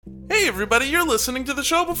Hey everybody, you're listening to the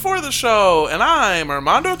show before the show, and I'm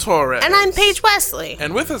Armando Torres. And I'm Paige Wesley.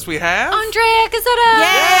 And with us we have... Andrea Gazzetta!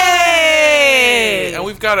 Yay! And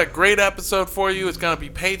we've got a great episode for you. It's going to be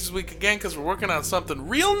Paige's week again, because we're working on something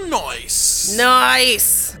real nice.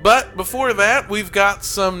 Nice! But before that, we've got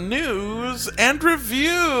some news and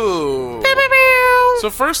review. Pew, pew, pew. So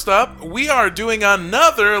first up, we are doing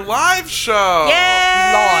another live show. Yes!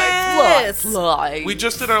 Live. We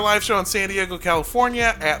just did our live show in San Diego,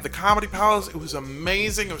 California at the Comedy Palace. It was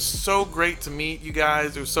amazing. It was so great to meet you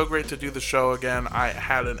guys. It was so great to do the show again. I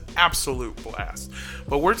had an absolute blast.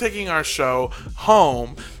 But we're taking our show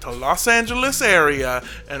home to Los Angeles area,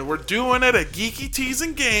 and we're doing it at Geeky Teas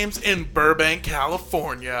and Games in Burbank,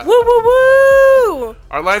 California. Woo, woo, woo!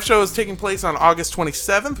 Our live show is taking place on August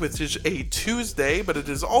 27th, which is a Tuesday, but it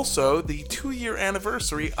is also the 2-year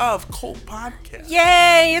anniversary of Cult Podcast.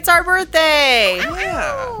 Yay! It's our birthday!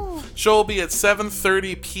 Yeah. Show will be at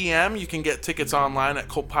 7:30 p.m. You can get tickets online at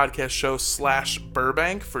Cult Podcast Show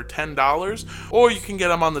 /Burbank for $10, or you can get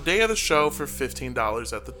them on the day of the show for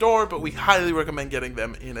 $15 at the door, but we highly recommend getting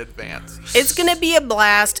them in advance. It's gonna be a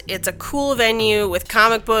blast. It's a cool venue with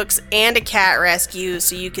comic books and a cat rescue,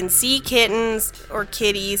 so you can see kittens or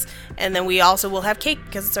kitties, and then we also will have cake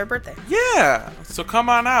because it's our birthday. Yeah, so come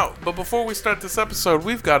on out. But before we start this episode,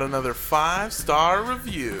 we've got another 5-star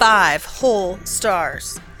review. 5 whole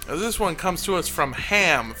stars. Now, this one comes to us from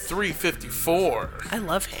Ham354. I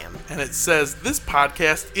love ham. And it says, this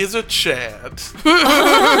podcast is a Chad.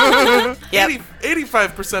 Yep.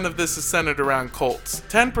 85% of this is centered around cults.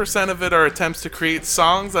 10% of it are attempts to create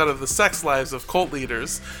songs out of the sex lives of cult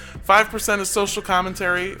leaders. 5% is social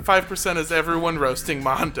commentary. 5% is everyone roasting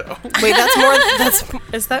Mondo. Wait, that's more.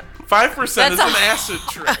 Is that? 5% is That's an acid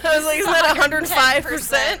trip. I was like, isn't that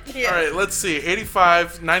 105%? Yeah. All right, let's see.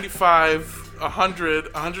 85, 95,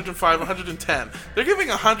 100, 105, 110. They're giving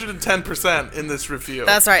 110% in this review.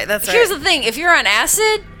 That's right. That's right. Here's the thing. If you're on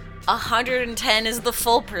acid, 110 is the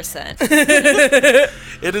full percent.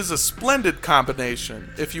 It is a splendid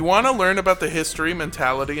combination. If you want to learn about the history,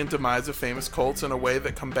 mentality, and demise of famous cults in a way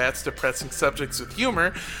that combats depressing subjects with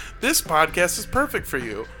humor, this podcast is perfect for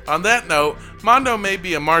you. On that note, Mondo may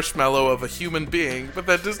be a marshmallow of a human being, but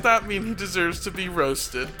that does not mean he deserves to be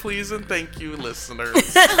roasted. Please and thank you, listeners.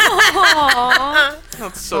 Aww.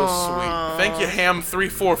 That's so sweet. Thank you,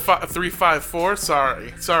 Ham354.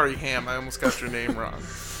 Sorry, Ham. I almost got your name wrong.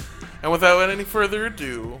 And without any further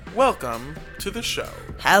ado, welcome to the show.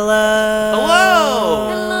 Hello.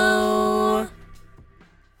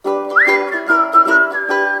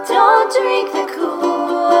 Don't drink the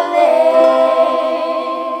Kool-Aid.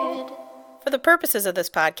 For the purposes of this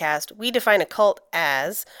podcast, we define a cult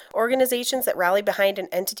as organizations that rally behind an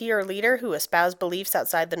entity or leader who espouse beliefs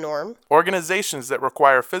outside the norm. Organizations that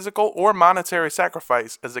require physical or monetary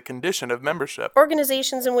sacrifice as a condition of membership.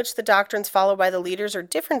 Organizations in which the doctrines followed by the leaders are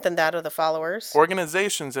different than that of the followers.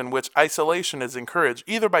 Organizations in which isolation is encouraged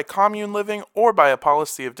either by commune living or by a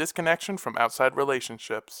policy of disconnection from outside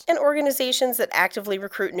relationships. And organizations that actively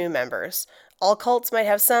recruit new members. All cults might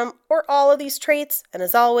have some or all of these traits, and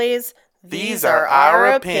as always, these are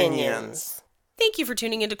our opinions. Thank you for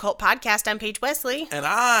tuning into Cult Podcast. I'm Paige Wesley. And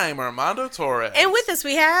I'm Armando Torres. And with us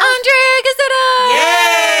we have... Andrea Gazzetta!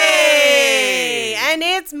 Yay! And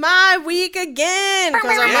it's my week again,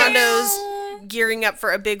 because Yes. Armando's gearing up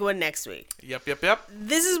for a big one next week. Yep.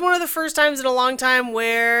 This is one of the first times in a long time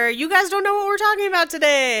where you guys don't know what we're talking about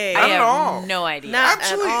today. Not I at have all. no idea. Not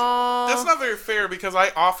Actually, at all. that's not very fair because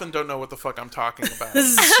I often don't know what the fuck I'm talking about.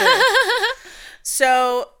 This is true.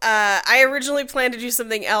 So, I originally planned to do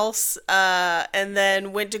something else, and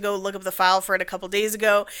then went to go look up the file for it a couple days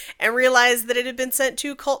ago, and realized that it had been sent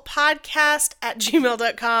to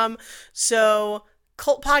cultpodcast@gmail.com, so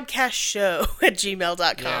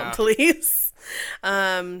cultpodcastshow@gmail.com, Yeah. please.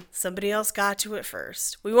 Somebody else got to it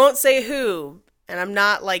first. We won't say who, and I'm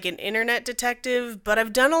not like an internet detective, but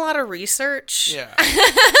I've done a lot of research. Yeah.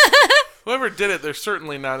 Whoever did it, they're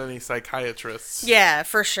certainly not any psychiatrists. Yeah,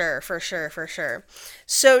 for sure.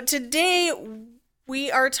 So today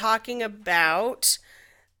we are talking about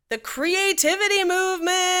the creativity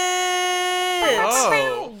movement.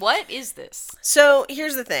 Oh. What is this? So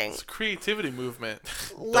here's the thing. It's a creativity movement.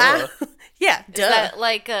 La- Duh. yeah, Is duh. that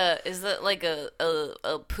like a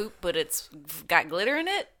poop, but it's got glitter in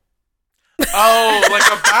it? Oh, like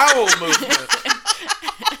a bowel movement.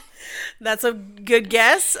 That's a good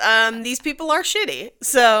guess. These people are shitty.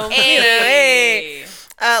 So, Hey. hey.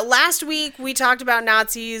 Last week we talked about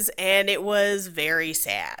Nazis and it was very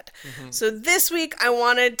sad. Mm-hmm. So this week I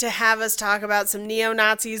wanted to have us talk about some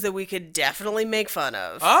neo-Nazis that we could definitely make fun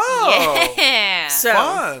of. Oh, Yeah. So,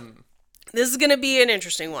 fun. This is going to be an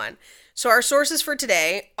interesting one. So our sources for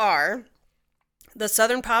today are the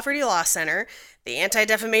Southern Poverty Law Center, the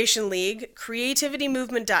Anti-Defamation League,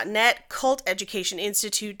 CreativityMovement.net,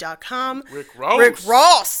 CultEducationInstitute.com, Rick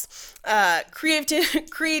Ross.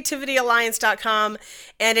 CreativityAlliance.com,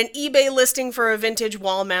 and an eBay listing for a vintage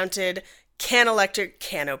wall-mounted can electric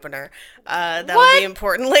can opener. That'll be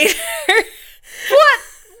important later. What?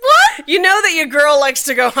 You know that your girl likes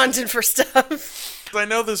to go hunting for stuff. I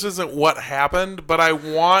know this isn't what happened, but I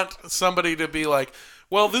want somebody to be like,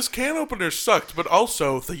 well, this can opener sucked, but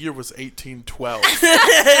also the year was 1812.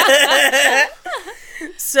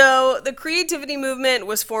 So the Creativity Movement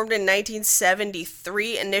was formed in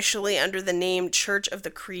 1973, initially under the name Church of the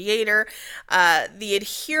Creator. The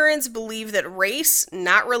adherents believe that race,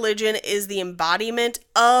 not religion, is the embodiment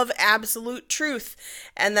of absolute truth,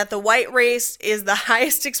 and that the white race is the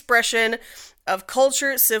highest expression of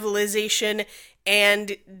culture, civilization,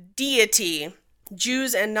 and deity.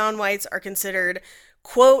 Jews and non-whites are considered,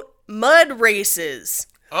 quote, mud races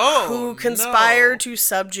who conspire to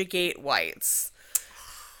subjugate whites.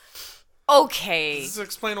 Okay. Does this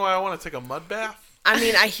explain why I want to take a mud bath? I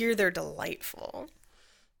mean, I hear they're delightful.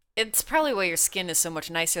 It's probably why your skin is so much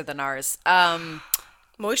nicer than ours.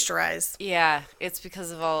 Moisturize. Yeah, it's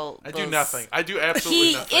because of all I those... do nothing. I do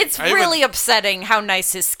absolutely nothing. It's really upsetting how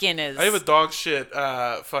nice his skin is. I have a dog shit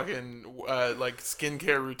fucking like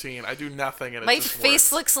skincare routine. I do nothing and My it just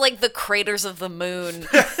face works. looks like the craters of the moon.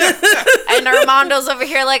 And Armando's over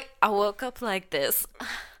here like, I woke up like this.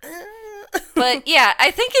 But yeah, I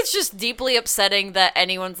think it's just deeply upsetting that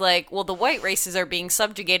anyone's like, well, the white races are being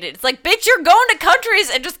subjugated. It's like, bitch, you're going to countries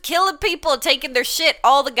and just killing people and taking their shit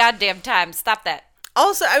all the goddamn time. Stop that.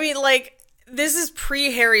 Also, I mean, like, this is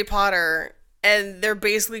pre-Harry Potter, and they're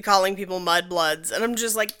basically calling people mudbloods, and I'm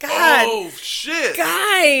just like, God, Oh shit!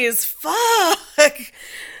 guys, fuck,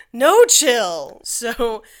 no chill.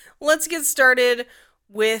 So let's get started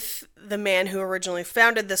with the man who originally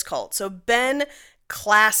founded this cult. So Ben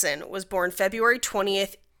Klassen was born February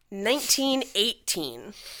 20th,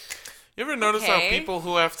 1918. You ever notice how Okay. people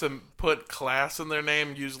who have to put class in their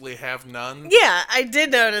name usually have none? Yeah, I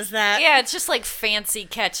did notice that. Yeah, it's just like fancy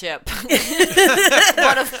ketchup.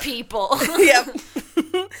 What of people? Yep.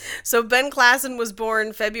 So Ben Klassen was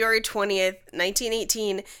born February 20th,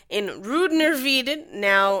 1918 in Rudnervide,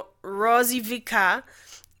 now Rozivika,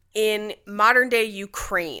 in modern-day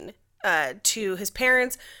Ukraine, to his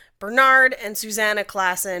parents, Bernard and Susanna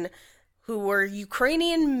Klassen, who were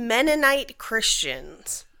Ukrainian Mennonite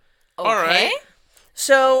Christians. Okay. All right.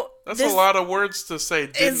 So That's this, a lot of words to say.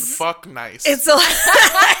 Didn't is- fuck nice. It's a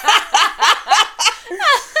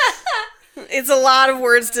it's a lot of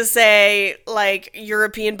words to say, like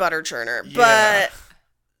European butter churner. Yeah. But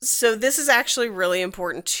so this is actually really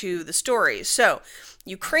important to the story. So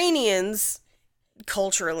Ukrainians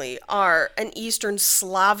culturally are an Eastern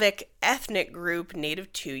Slavic ethnic group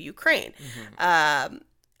native to Ukraine.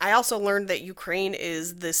 I also learned that Ukraine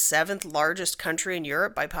is the 7th largest country in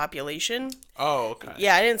Europe by population. Oh, okay.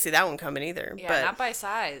 Yeah, I didn't see that one coming either. Yeah, but not by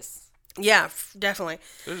size. yeah, definitely.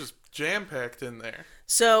 They're just jam-packed in there.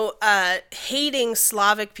 So, hating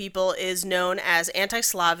Slavic people is known as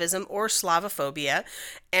anti-Slavism or Slavophobia,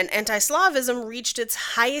 and anti-Slavism reached its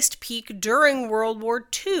highest peak during World War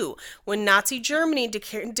II, when Nazi Germany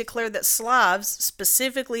declared that Slavs,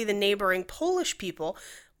 specifically the neighboring Polish people,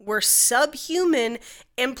 were subhuman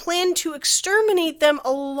and planned to exterminate them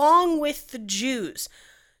along with the Jews.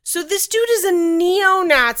 So this dude is a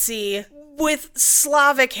neo-Nazi with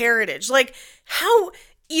Slavic heritage. Like, how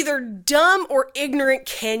either dumb or ignorant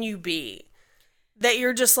can you be that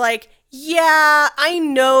you're just like, yeah, I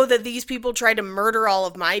know that these people tried to murder all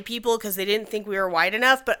of my people because they didn't think we were white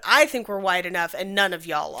enough, but I think we're white enough and none of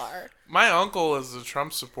y'all are. My uncle is a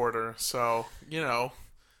Trump supporter, so, you know,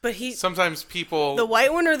 But he, sometimes people... the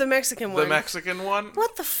white one or the Mexican one? The Mexican one?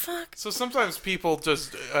 What the fuck? So sometimes people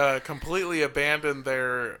just completely abandon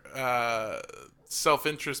their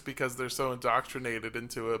self-interest because they're so indoctrinated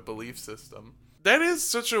into a belief system. That is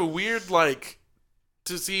such a weird, like,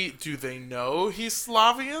 do they know he's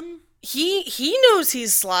Slavian? He knows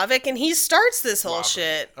he's Slavic and he starts this whole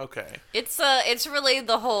shit. Okay. It's really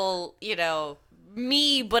the whole, you know,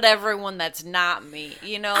 me, but everyone that's not me.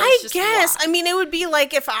 You know, I it's just guess. a lot. I mean, it would be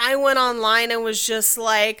like if I went online and was just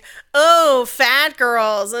like, oh, fat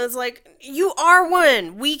girls. And it's like, you are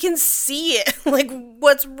one. We can see it. Like,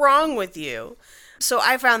 what's wrong with you? So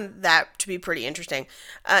I found that to be pretty interesting.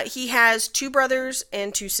 He has 2 brothers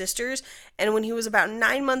and 2 sisters. And when he was about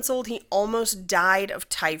 9 months old, he almost died of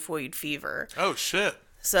typhoid fever. Oh, shit.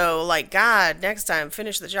 So, like, God, next time,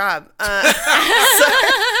 finish the job.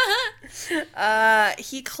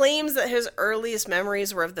 He claims that his earliest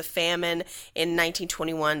memories were of the famine in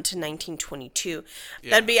 1921 to 1922.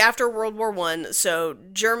 That'd be after World War I. So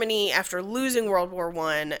Germany, after losing World War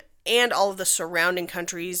I, and all of the surrounding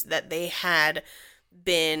countries that they had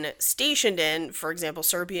been stationed in, for example,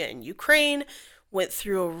 Serbia and Ukraine, went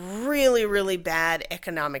through a really, really bad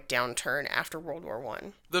economic downturn after World War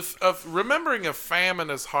I. Remembering a famine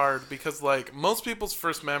is hard because, like, most people's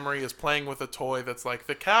first memory is playing with a toy that's like,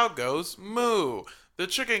 the cow goes moo, the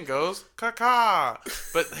chicken goes caca.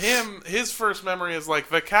 But his first memory is like,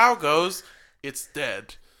 the cow goes, it's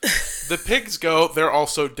dead. The pigs go, they're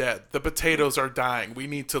also dead. The potatoes are dying. We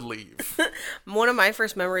need to leave. One of my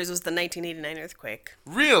first memories was the 1989 earthquake.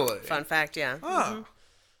 Really? Fun fact, yeah. Oh.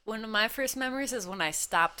 One of my first memories is when I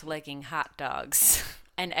stopped liking hot dogs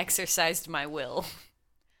and exercised my will.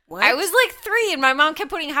 What? I was like 3 and my mom kept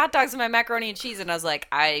putting hot dogs in my macaroni and cheese and I was like,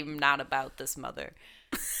 I'm not about this, mother.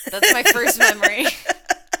 That's my first memory.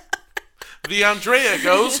 The Andrea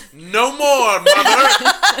goes, no more, mother.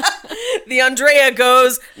 The Andrea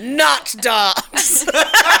goes, not dogs.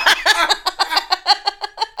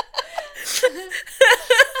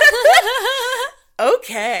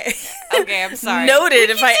 Okay. Okay, I'm sorry.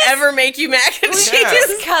 Noted if I ever make you mac and cheese.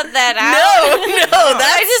 Just cut that out. No,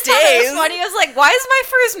 that I just thought stays. it was funny. I was like, why is my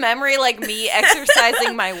first memory like me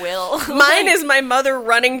exercising my will? Mine is my mother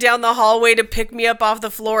running down the hallway to pick me up off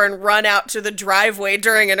the floor and run out to the driveway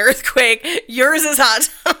during an earthquake. Yours is hot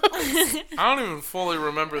dogs. I don't even fully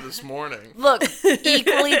remember this morning. Look,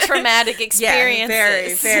 equally traumatic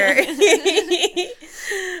experiences. Yeah, very.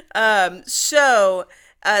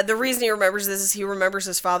 The reason he remembers this is he remembers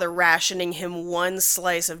his father rationing him one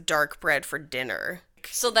slice of dark bread for dinner.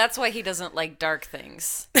 So that's why he doesn't like dark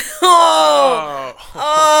things. Oh,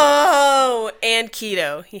 and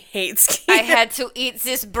keto. He hates keto. I had to eat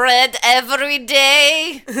this bread every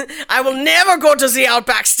day. I will never go to the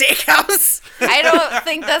Outback Steakhouse. I don't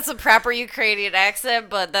think that's a proper Ukrainian accent,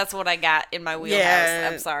 but that's what I got in my wheelhouse. Yeah,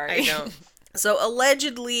 I'm sorry. I don't. So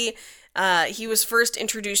allegedly, he was first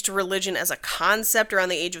introduced to religion as a concept around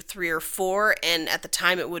the age of 3 or 4, and at the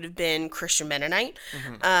time it would have been Christian Mennonite.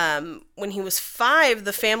 When he was 5,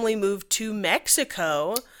 the family moved to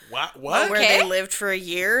Mexico. What? Where they lived for a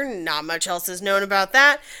year. Not much else is known about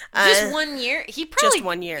that. Just 1 year? He probably, just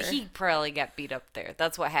 1 year. He probably got beat up there.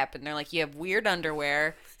 That's what happened. They're like, you have weird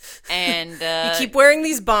underwear, and you keep wearing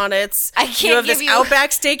these bonnets. I can't you have give this you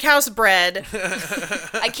Outback Steakhouse bread.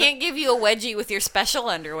 I can't give you a wedgie with your special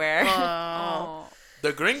underwear.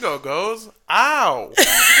 The gringo goes, ow.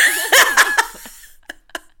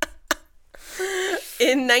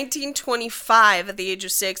 In 1925, at the age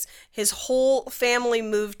of 6, his whole family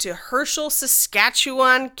moved to Herschel,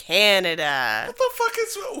 Saskatchewan, Canada. What the fuck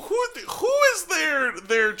is who is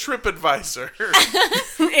their trip advisor?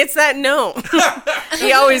 It's that gnome.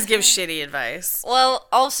 He always gives shitty advice. Well,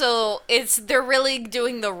 also, they're really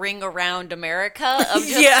doing the ring around America of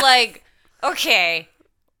just Yeah. like, okay,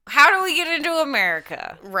 how do we get into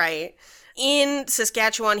America? Right. In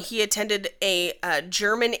Saskatchewan, he attended a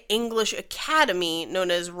German English academy known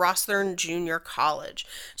as Rosthern Junior College.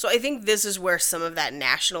 So I think this is where some of that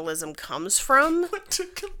nationalism comes from. Went to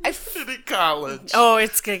community college. Oh,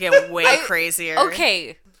 it's going to get way crazier.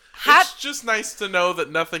 Okay. It's just nice to know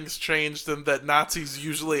that nothing's changed and that Nazis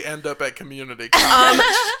usually end up at community college.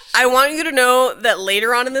 I want you to know that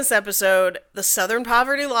later on in this episode, the Southern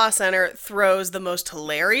Poverty Law Center throws the most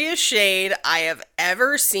hilarious shade I have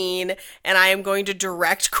ever seen, and I am going to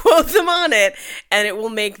direct quote them on it, and it will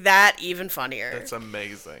make that even funnier. That's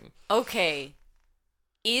amazing. Okay.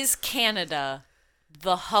 Is Canada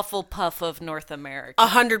the Hufflepuff of North America?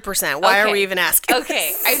 100%. Why are Okay. we even asking?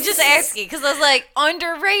 Okay, I'm just asking because I was like,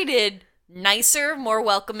 underrated, nicer, more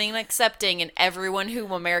welcoming and accepting, and everyone who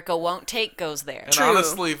America won't take goes there. And True.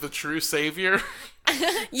 honestly, the true savior.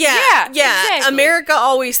 Yeah. exactly. America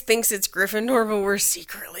always thinks it's Gryffindor, but we're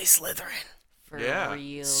secretly Slytherin. For Yeah.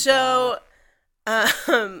 real. So,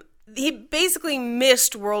 he basically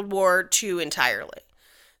missed World War II entirely.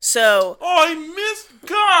 So, Oh, I missed,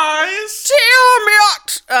 guys. tell me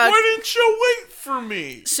what. Why didn't you wait for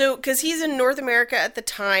me? So, because he's in North America at the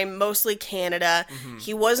time, mostly Canada,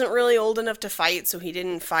 he wasn't really old enough to fight, so he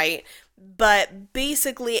didn't fight. But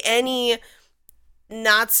basically, any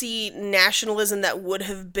Nazi nationalism that would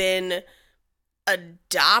have been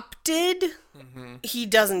adopted, he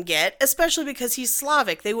doesn't get, especially because he's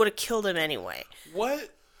Slavic. They would have killed him anyway.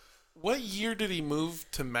 What year did he move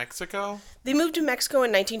to Mexico? They moved to Mexico in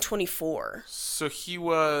 1924. So he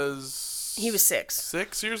was 6.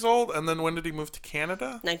 6 years old, and then when did he move to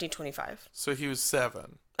Canada? 1925. So he was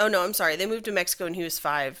 7. Oh, no, I'm sorry. They moved to Mexico and he was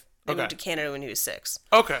 5, They Okay. moved to Canada when he was 6.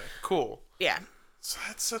 Okay, cool. Yeah. So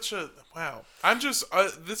that's such a wow. I'm just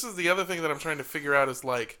this is the other thing that I'm trying to figure out is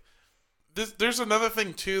like there's another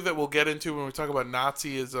thing too that we'll get into when we talk about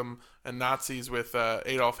Nazism and Nazis with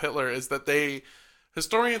Adolf Hitler is that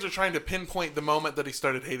historians are trying to pinpoint the moment that he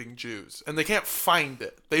started hating Jews and they can't find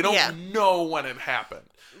it. They don't know when it happened.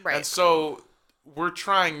 Right. And so we're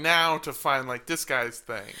trying now to find like this guy's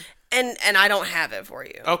thing. And I don't have it for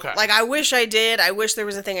you. Okay. Like, I wish I did. I wish there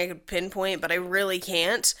was a thing I could pinpoint, but I really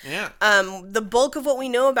can't. Yeah. The bulk of what we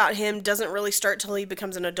know about him doesn't really start till he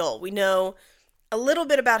becomes an adult. We know a little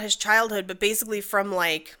bit about his childhood, but basically from,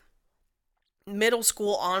 like, middle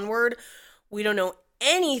school onward, we don't know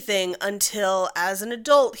anything until, as an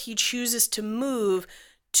adult, he chooses to move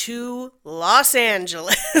to Los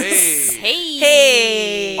Angeles. Hey.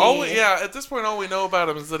 Hey. At this point, all we know about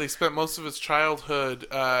him is that he spent most of his childhood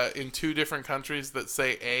in 2 different countries that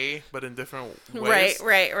say "a," but in different ways.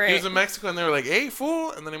 Right. He was in Mexico, and they were like, "Hey,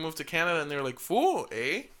 fool!" And then he moved to Canada, and they were like, "Fool,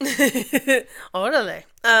 eh?" Orale.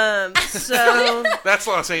 So That's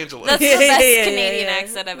Los Angeles. That's the Yeah, best yeah, Canadian yeah.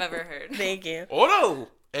 accent I've ever heard. thank you. Orale,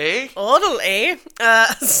 eh? Orale.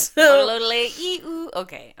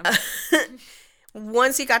 Okay.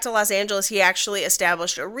 Once he got to Los Angeles, he actually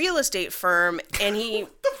established a real estate firm, and he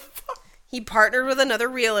partnered with another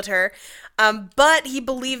realtor. But he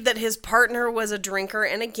believed that his partner was a drinker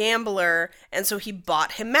and a gambler, and so he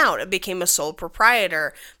bought him out and became a sole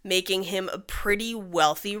proprietor, making him a pretty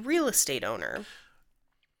wealthy real estate owner.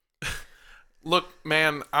 Look,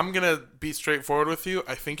 man, I'm going to be straightforward with you.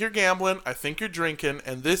 I think you're gambling. I think you're drinking.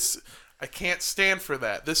 And I can't stand for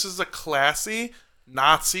that. This is a classy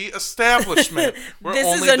Nazi establishment.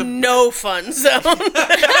 This is a no fun zone.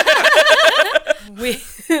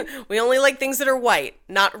 we only like things that are white,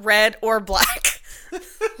 not red or black.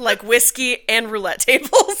 Like whiskey and roulette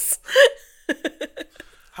tables.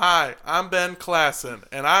 Hi, I'm Ben Klassen,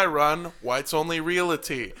 and I run Whites Only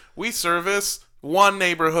Realty. We service one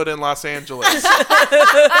neighborhood in Los Angeles.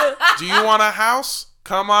 Do you want a house?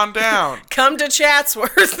 Come on down. Come to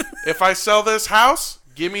Chatsworth. If I sell this house,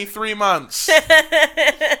 give me 3 months.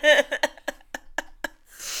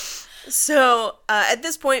 So, at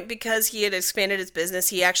this point, because he had expanded his business,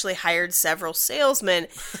 he actually hired several salesmen,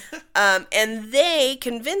 and they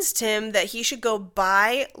convinced him that he should go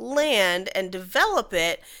buy land and develop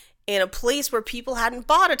it in a place where people hadn't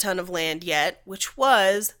bought a ton of land yet, which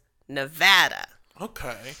was Nevada.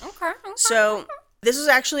 Okay. Okay. So, this was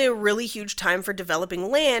actually a really huge time for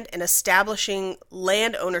developing land and establishing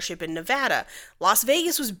land ownership in Nevada. Las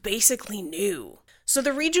Vegas was basically new. So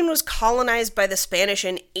the region was colonized by the Spanish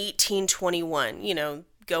in 1821. You know,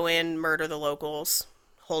 go in, murder the locals,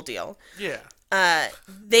 whole deal. Yeah.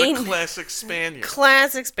 They The classic Spaniard.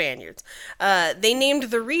 classic Spaniards. They named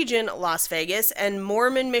the region Las Vegas, and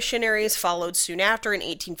Mormon missionaries followed soon after in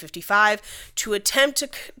 1855 to attempt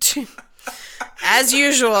to as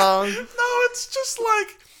usual. No, it's just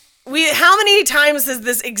like... How many times has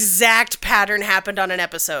this exact pattern happened on an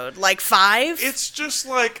episode? Like 5? It's just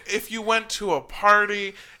like if you went to a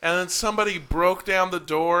party and then somebody broke down the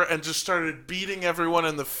door and just started beating everyone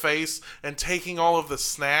in the face and taking all of the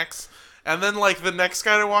snacks. And then like the next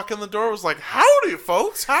guy to walk in the door was like, "Howdy,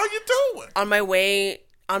 folks. How you doing?" On my way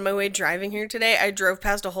driving here today, I drove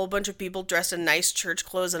past a whole bunch of people dressed in nice church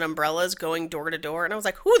clothes and umbrellas going door to door. And I was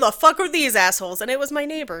like, who the fuck are these assholes? And it was my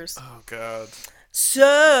neighbors. Oh, God.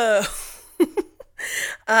 So,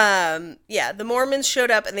 the Mormons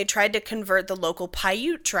showed up and they tried to convert the local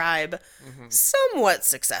Paiute tribe somewhat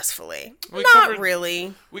successfily. Not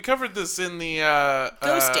really. We covered this in the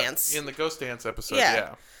Ghost Dance. In the Ghost Dance episode,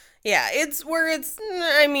 Yeah. yeah. Yeah,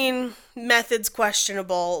 methods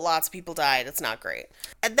questionable. Lots of people died. It's not great.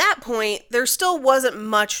 At that point, there still wasn't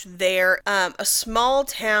much there. A small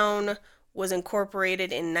town was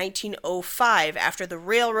incorporated in 1905 after the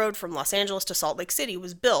railroad from Los Angeles to Salt Lake City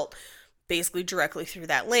was built, basically directly through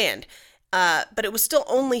that land. But it was still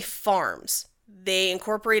only farms. They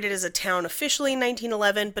incorporated as a town officially in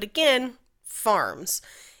 1911, but again, farms.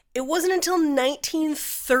 It wasn't until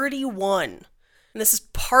 1931, and this is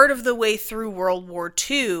part of the way through World War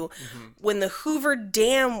II, when the Hoover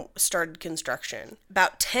Dam started construction.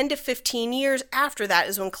 About 10 to 15 years after that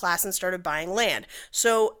is when Klassen started buying land.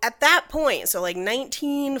 So at that point, so like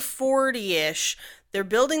 1940-ish, they're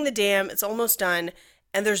building the dam, it's almost done,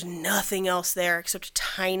 and there's nothing else there except a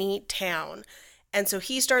tiny town. And so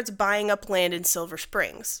he starts buying up land in Silver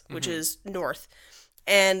Springs, which is north.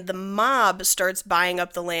 And the mob starts buying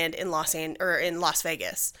up the land in Las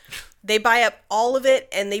Vegas. They buy up all of it,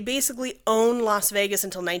 and they basically own Las Vegas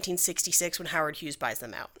until 1966 when Howard Hughes buys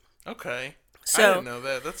them out. Okay. So, I didn't know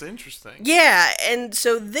that. That's interesting. yeah, and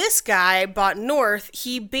so this guy bought north.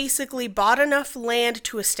 He basically bought enough land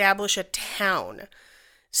to establish a town.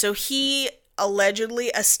 So he allegedly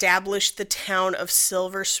established the town of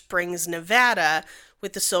Silver Springs, Nevada,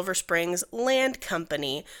 with the Silver Springs Land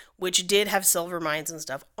Company, which did have silver mines and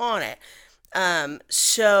stuff on it.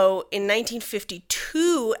 So in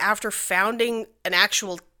 1952, after founding an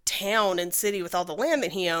actual town and city with all the land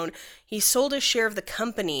that he owned, he sold his share of the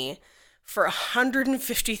company for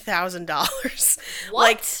 $150,000.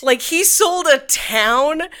 What? Like he sold a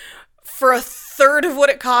town for a third of what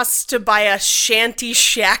it costs to buy a shanty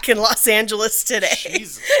shack in Los Angeles today.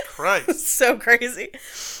 Jesus Christ. So crazy.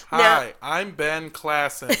 Hi, I'm Ben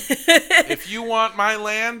Klassen. If you want my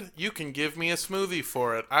land, you can give me a smoothie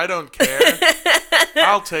for it. I don't care.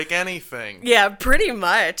 I'll take anything. Yeah, pretty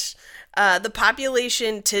much. The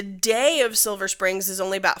population today of Silver Springs is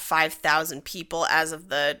only about 5,000 people as of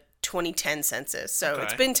the 2010 census. So Okay.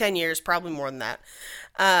 It's been 10 years, probably more than that.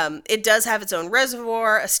 It does have its own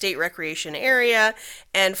reservoir, a state recreation area,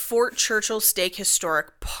 and Fort Churchill State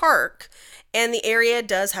Historic Park. And the area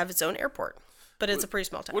does have its own airport. But it's a pretty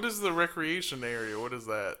small town. What is the recreation area? What is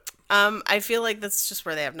that? I feel like that's just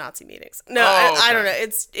where they have Nazi meetings. No, Oh, I don't know. okay.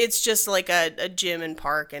 It's just like a gym and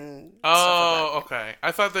park and stuff like Oh, okay.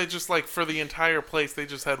 I thought they just, like, for the entire place, they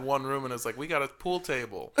just had one room and it's like, we got a pool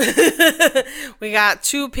table. We We got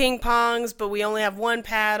 2 ping pongs, but we only have 1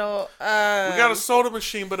 paddle. got a soda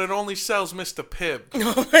machine, but it only sells Mr. Pibb.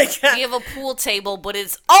 Oh my god. We have a pool table, but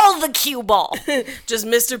it's all the cue ball. Just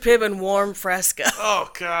Mr. Pibb and warm Fresca.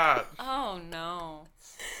 Oh, God. Oh no.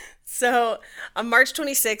 So, on March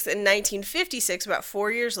 26th in 1956, about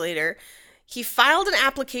 4 years later, he filed an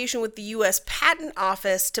application with the U.S. Patent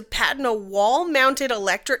Office to patent a wall-mounted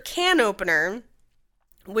electric can opener,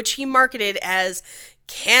 which he marketed as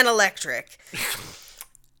Can Electric.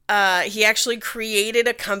 He actually created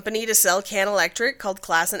a company to sell Can Electric called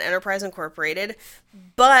Klassen Enterprise Incorporated,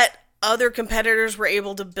 but other competitors were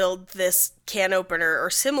able to build this can opener or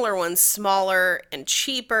similar ones smaller and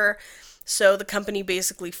cheaper, so the company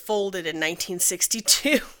basically folded in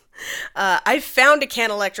 1962. I found a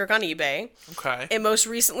Can Electric on eBay. Okay. It most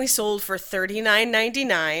recently sold for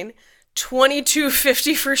 $39.99,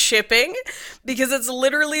 $22.50 for shipping, because it's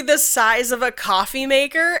literally the size of a coffee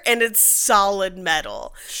maker and it's solid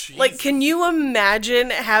metal. Like, can you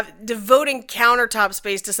imagine devoting countertop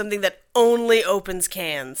space to something that only opens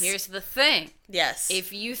cans? Here's the thing. Yes.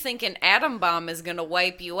 If you think an atom bomb is going to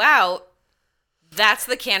wipe you out, that's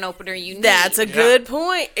the can opener you need. That's a good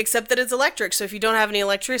point, except that it's electric, so if you don't have any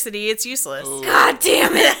electricity, it's useless. God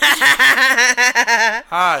damn it.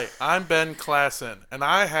 Hi, I'm Ben Klassen, and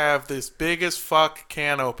I have this big as fuck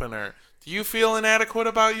can opener. Do you feel inadequate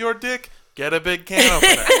about your dick? Get a big can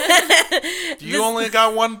opener. Do you only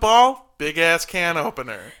got one ball? Big ass can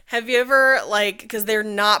opener. Have you ever, because they're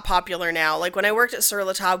not popular now, like when I worked at Sur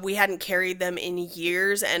La Table, we hadn't carried them in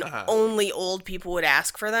years, and only old people would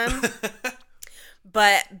ask for them.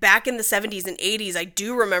 But back in the 70s and 80s, I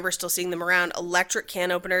do remember still seeing them around, electric can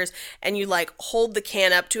openers, and you, hold the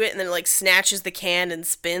can up to it, and then it, snatches the can and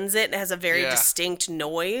spins it, and it has a very distinct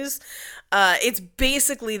noise. It's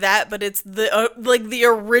basically that, but it's the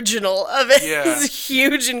original of it. Yeah. It's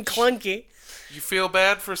huge and clunky. You feel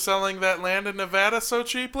bad for selling that land in Nevada so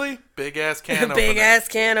cheaply? Big ass can opener. Big ass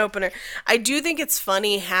can opener. I do think it's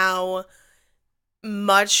funny how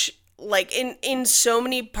much... in so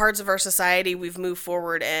many parts of our society, we've moved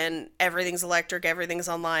forward and everything's electric, everything's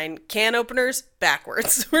online. Can openers,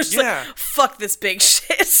 backwards. We're just fuck this big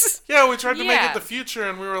shit. Yeah, we tried to make Yeah. it the future,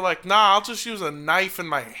 and we were like, nah, I'll just use a knife in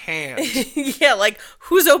my hand. Yeah,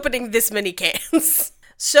 who's opening this many cans?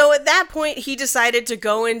 So at that point, he decided to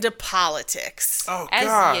go into politics. Oh, As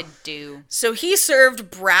God. you do. So he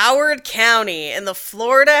served Broward County in the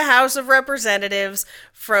Florida House of Representatives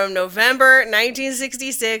from November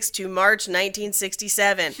 1966 to March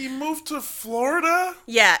 1967. He moved to Florida?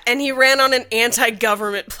 Yeah, and he ran on an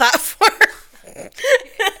anti-government platform.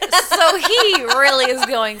 So he really is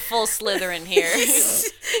going full Slytherin here. He's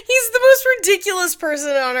the most ridiculous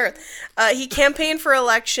person on earth. He campaigned for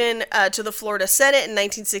election to the Florida Senate in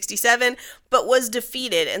 1967, but was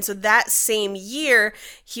defeated. And so that same year,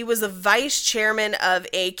 he was the vice chairman of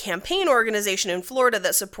a campaign organization in Florida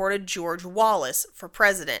that supported George Wallace for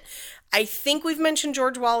president. I think we've mentioned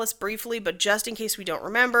George Wallace briefly, but just in case we don't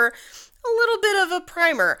remember, a little bit of a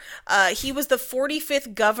primer. He was the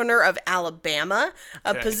 45th governor of Alabama,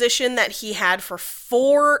 a position that he had for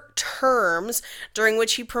 4 terms, during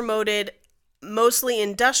which he promoted mostly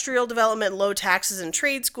industrial development, low taxes, and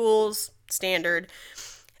trade schools, standard.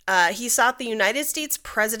 He sought the United States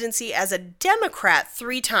presidency as a Democrat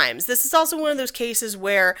 3 times. This is also one of those cases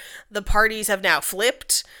where the parties have now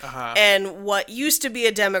flipped, and what used to be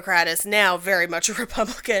a Democrat is now very much a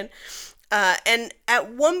Republican. And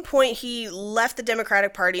at one point, he left the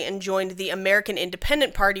Democratic Party and joined the American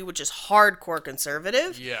Independent Party, which is hardcore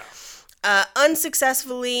conservative. Yeah.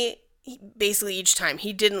 Unsuccessfully, basically each time.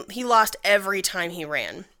 He lost every time he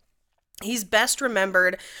ran. He's best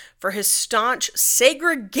remembered for his staunch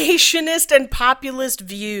segregationist and populist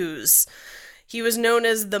views. He was known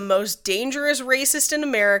as the most dangerous racist in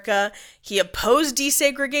America. He opposed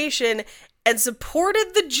desegregation and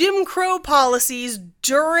supported the Jim Crow policies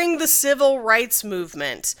during the Civil Rights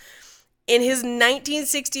Movement. In his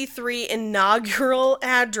 1963 inaugural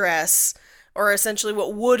address, or essentially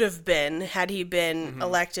what would have been had he been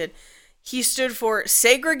elected, he stood for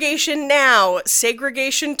segregation now,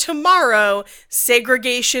 segregation tomorrow,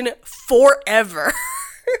 segregation forever.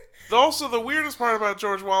 Also, the weirdest part about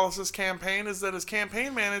George Wallace's campaign is that his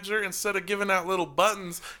campaign manager, instead of giving out little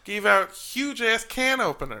buttons, gave out huge-ass can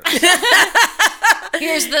openers.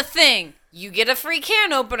 Here's the thing. You get a free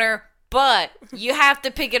can opener, but you have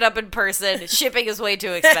to pick it up in person. Shipping is way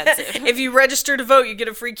too expensive. If you register to vote, you get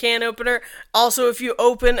a free can opener. Also, if you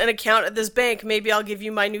open an account at this bank, maybe I'll give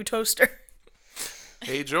you my new toaster.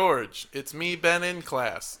 Hey, George, it's me, Ben, in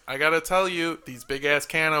class. I gotta tell you, these big-ass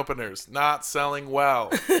can openers, not selling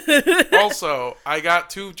well. Also, I got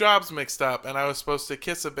 2 jobs mixed up, and I was supposed to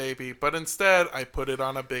kiss a baby, but instead, I put it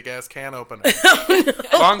on a big-ass can opener.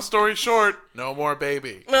 Long story short, no more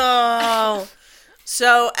baby. Oh.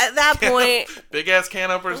 So, at that point... Big-ass can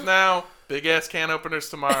openers now, big-ass can openers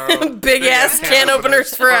tomorrow. Big-ass can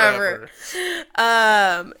openers forever.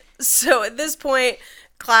 So, at this point...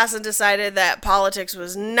 Klassen decided that politics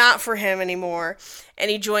was not for him anymore,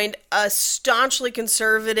 and he joined a staunchly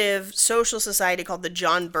conservative social society called the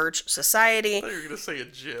John Birch Society. I thought you were going to say a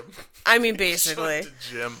gym. I mean, basically. A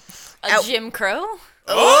gym. Jim Crow?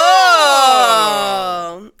 Oh!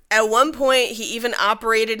 At one point, he even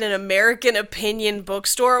operated an American Opinion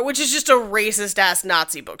bookstore, which is just a racist-ass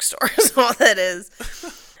Nazi bookstore, is all that is.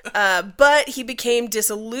 But he became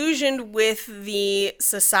disillusioned with the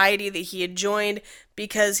society that he had joined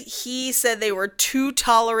because he said they were too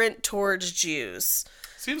tolerant towards Jews.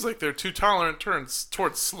 Seems like they're too tolerant towards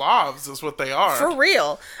Slavs is what they are. For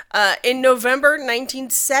real. In November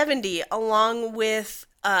 1970, along with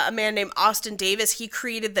a man named Austin Davis, he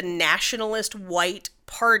created the Nationalist White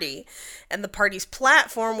Party. And the party's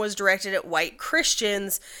platform was directed at white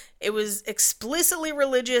Christians. It was explicitly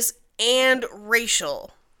religious and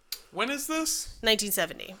racial. When is this?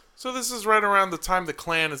 1970. So this is right around the time the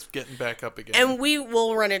Klan is getting back up again. And we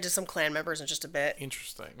will run into some Klan members in just a bit.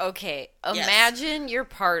 Interesting. Okay, imagine you're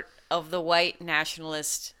part of the white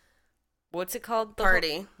nationalist, what's it called?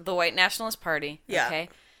 Party. The white nationalist party. Yeah. Okay.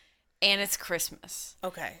 And it's Christmas.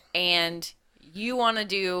 Okay. And you want to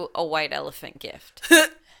do a white elephant gift.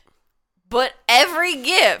 But every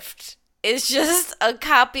gift is just a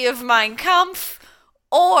copy of Mein Kampf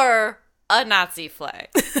or a Nazi flag.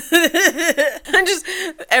 And just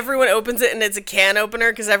everyone opens it and it's a can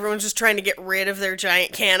opener because everyone's just trying to get rid of their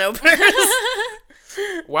giant can openers.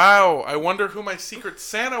 Wow, I wonder who my secret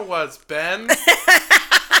Santa was, Ben.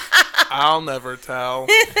 I'll never tell.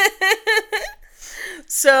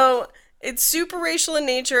 So it's super racial in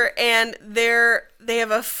nature, and they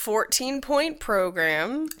have a 14-point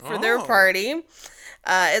program for their party.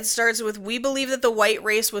 It starts with, "We believe that the white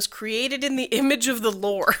race was created in the image of the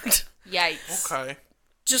Lord." Yikes. Okay.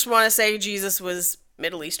 Just want to say Jesus was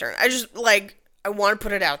Middle Eastern. I want to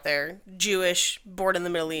put it out there. Jewish, born in the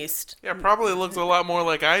Middle East. Yeah, probably looks a lot more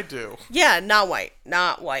like I do. Yeah, not white.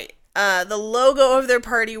 Not white. The logo of their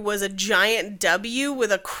party was a giant W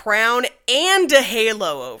with a crown and a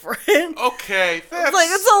halo over it. Okay, that's...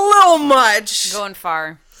 It's a little much. Going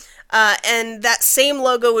far. And that same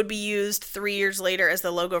logo would be used 3 years later as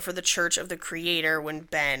the logo for the Church of the Creator when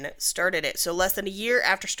Ben started it. So less than a year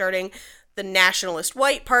after starting the Nationalist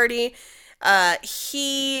White Party,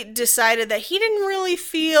 he decided that he didn't really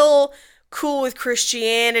feel cool with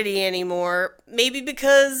Christianity anymore. Maybe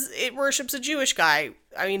because it worships a Jewish guy.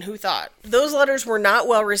 I mean, who thought? Those letters were not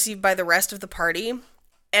well received by the rest of the party.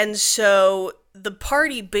 And so the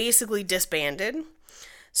party basically disbanded.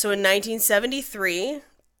 So in 1973...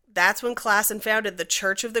 that's when Klassen founded the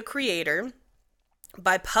Church of the Creator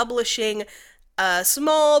by publishing a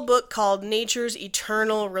small book called Nature's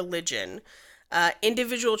Eternal Religion.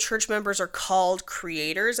 Individual church members are called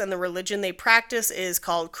creators, and the religion they practice is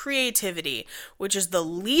called creativity, which is the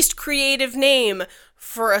least creative name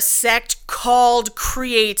for a sect called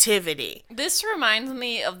creativity. This reminds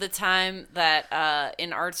me of the time that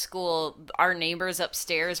in art school, our neighbors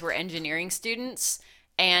upstairs were engineering students,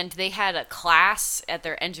 and they had a class at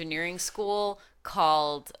their engineering school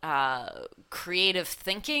called creative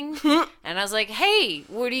thinking. And I was like, hey,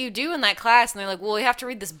 what do you do in that class? And they're like, well, we have to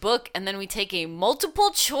read this book and then we take a multiple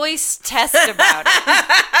choice test about it.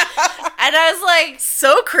 And I was like,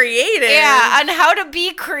 So creative. yeah, on how to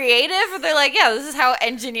be creative. They're like, yeah, this is how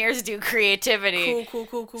engineers do creativity.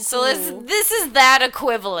 Cool. So this is that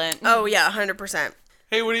equivalent. Oh, yeah, 100%.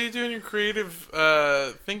 Hey, what do you do in your creative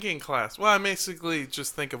thinking class? Well, I basically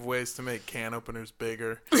just think of ways to make can openers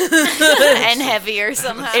bigger. And heavier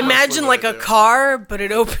somehow. Imagine like a car, but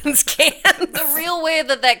it opens cans. The real way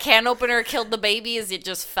that can opener killed the baby is it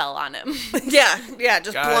just fell on him. yeah,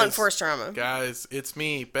 just Guys, blunt force trauma. Guys, it's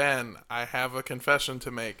me, Ben. I have a confession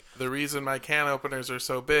to make. The reason my can openers are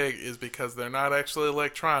so big is because they're not actually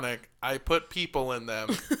electronic. I put people in them.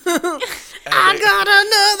 I got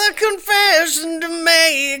another confession to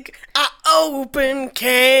make. I open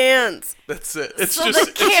cans. That's it. It's So just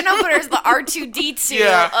the can opener is the R2D2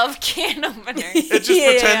 Yeah. of can openers. it just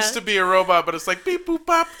Yeah. pretends to be a robot, but it's like beep boop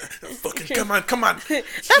bop. Fucking come on.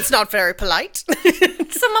 That's not very polite. Some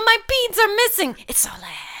of my beads are missing. It's all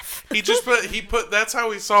laugh. He put that's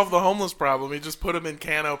how he solved the homeless problem. He just put them in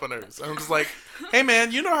can openers. I'm just like, hey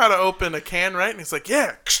man, you know how to open a can, right? And he's like,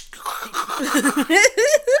 yeah.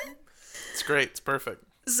 It's great. It's perfect.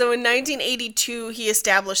 So in 1982, he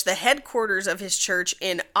established the headquarters of his church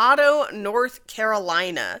in Otto, North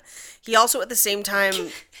Carolina. He also, at the same time,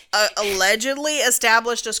 allegedly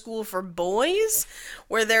established a school for boys,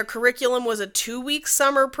 where their curriculum was a 2-week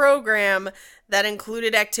summer program that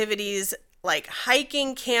included activities like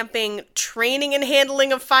hiking, camping, training and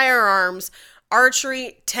handling of firearms,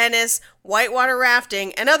 archery, tennis, whitewater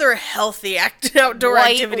rafting, and other healthy outdoor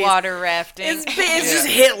activities. Whitewater rafting. It's just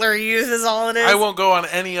Hitler Youth is all it is. I won't go on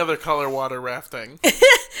any other color water rafting.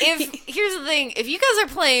 Here's the thing, if you guys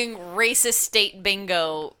are playing racist state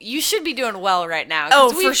bingo, you should be doing well right now. 'Cause Oh,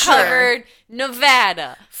 for we've sure. covered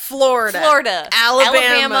Nevada, Florida,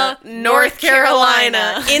 Alabama, North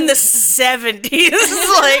Carolina in the 70s.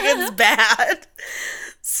 Like, it's bad.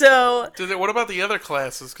 So, What about the other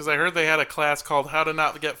classes? Because I heard they had a class called How to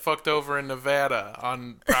Not Get Fucked Over in Nevada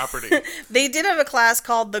on property. they did have a class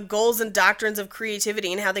called The Goals and Doctrines of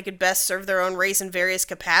Creativity and how they could best serve their own race in various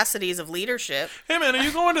capacities of leadership. Hey man, are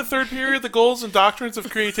you going to third period, The Goals and Doctrines of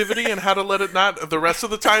Creativity and How to Let It Not, the rest of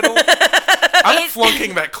the title? I'm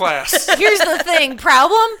flunking that class. Here's the thing,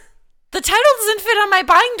 problem? The title doesn't fit on my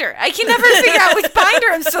binder. I can never figure out which binder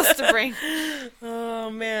I'm supposed to bring. Oh,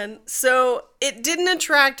 man. So, it didn't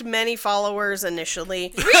attract many followers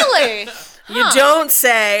initially. Really? You don't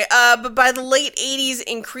say. But by the late 80s,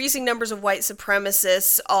 increasing numbers of white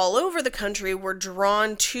supremacists all over the country were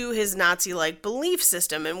drawn to his Nazi-like belief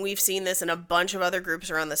system. And we've seen this in a bunch of other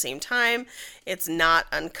groups around the same time. It's not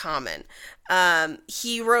uncommon.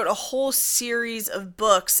 He wrote a whole series of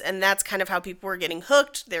books, and that's kind of how people were getting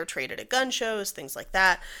hooked. They were traded at gun shows, things like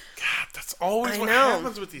that. God, that's always I what know.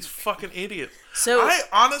 happens with these fucking idiots. So-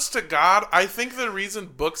 honest to God, I think the reason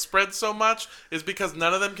books spread so much is because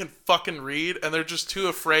none of them can fucking read, and they're just too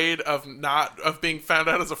afraid of being found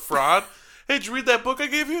out as a fraud. Hey, did you read that book I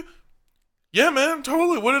gave you? Yeah, man,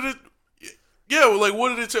 totally. What did it? Yeah, well, like,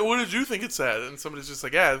 what did it say? What did you think it said? And somebody's just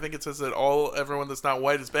like, yeah, I think it says that everyone that's not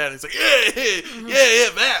white is bad. And he's like, yeah,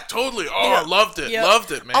 that, totally. Oh, I loved it. Yep.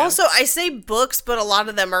 Loved it, man. Also, I say books, but a lot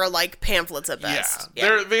of them are like pamphlets at yeah,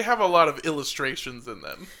 best. they have a lot of illustrations in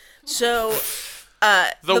them. So,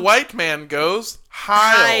 The white man goes,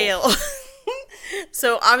 Heil. Heil.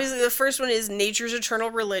 So, obviously, the first one is Nature's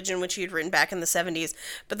Eternal Religion, which he had written back in the 70s.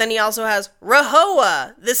 But then he also has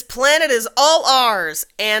Rahowa, This Planet is All Ours,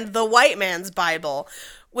 and The White Man's Bible,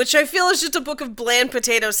 which I feel is just a book of bland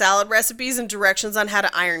potato salad recipes and directions on how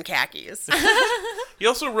to iron khakis. He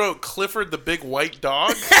also wrote Clifford the Big White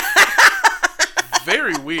Dog.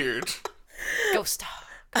 Very weird. Ghost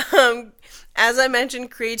dog. As I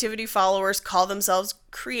mentioned, creativity followers call themselves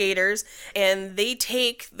creators, and they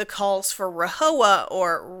take the calls for Rahowa,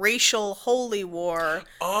 or Racial Holy War,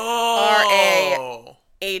 Oh.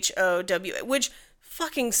 RAHOW, which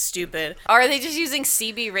fucking stupid. Are they just using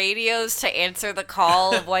CB radios to answer the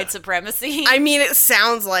call of white supremacy? I mean, it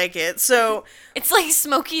sounds like it. So, It's like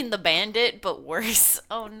Smokey and the Bandit, but worse.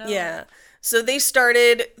 Oh no. yeah. So they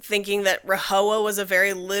started thinking that Rahowa was a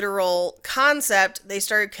very literal concept. They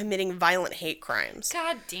started committing violent hate crimes.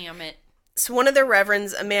 God damn it. So one of their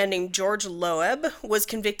reverends, a man named George Loeb, was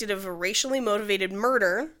convicted of a racially motivated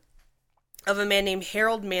murder of a man named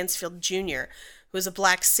Harold Mansfield Jr., who was a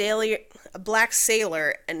black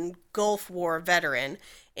sailor and Gulf War veteran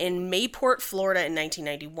in Mayport, Florida in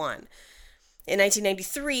 1991. In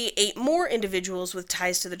 1993, 8 more individuals with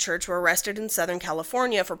ties to the church were arrested in Southern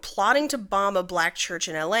California for plotting to bomb a black church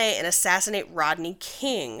in LA and assassinate Rodney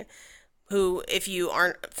King, who, if you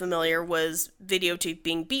aren't familiar, was videotaped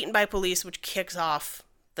being beaten by police, which kicks off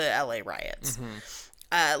the LA riots.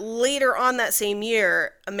 Later on that same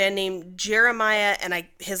year, a man named Jeremiah, and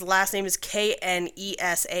his last name is Knesal,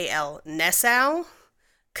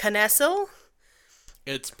 Knesal?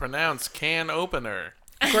 It's pronounced can opener.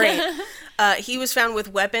 Great. He was found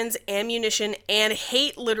with weapons, ammunition, and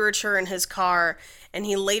hate literature in his car, and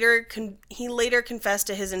he later confessed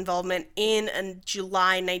to his involvement in a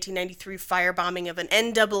July 1993 firebombing of an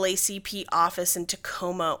NAACP office in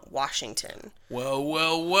Tacoma, Washington. Well,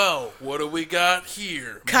 what do we got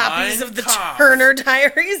here? Copies Mein of the Kampf. Turner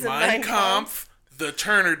Diaries and Mein Kampf, the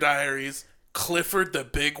Turner Diaries, Clifford the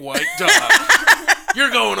Big White Dog.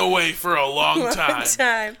 You're going away for a long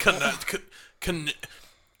time.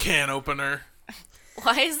 Can opener.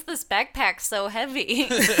 Why is this backpack so heavy?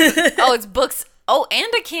 Oh, it's books. Oh,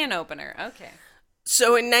 and a can opener. Okay.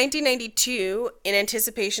 So in 1992, in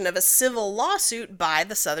anticipation of a civil lawsuit by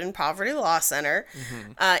the Southern Poverty Law Center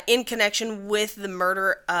in connection with the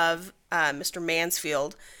murder of Mr.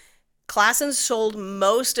 Mansfield, Klassen sold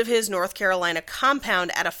most of his North Carolina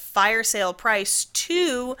compound at a fire sale price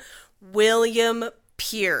to William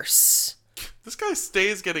Pierce. This guy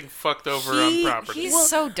stays getting fucked over on property. He's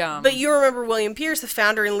so dumb. But you remember William Pierce, the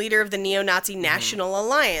founder and leader of the neo-Nazi National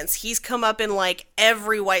Alliance. He's come up in like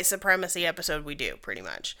every white supremacy episode we do, pretty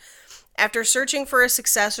much. After searching for a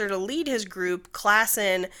successor to lead his group,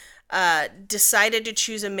 Klassen decided to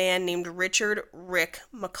choose a man named Richard Rick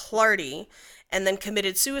McClarty, and then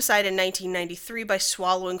committed suicide in 1993 by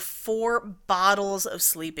swallowing 4 bottles of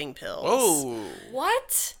sleeping pills. Oh.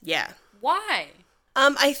 What? Yeah. Why?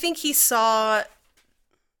 I think he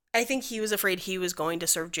was afraid he was going to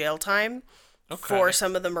serve jail time for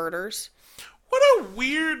some of the murders. What a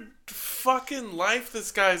weird fucking life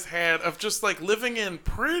this guy's had of just like living in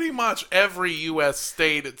pretty much every U.S.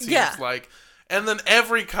 state, it seems like. And then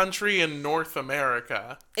every country in North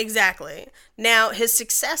America. Exactly. Now, his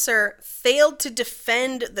successor failed to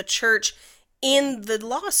defend the church in the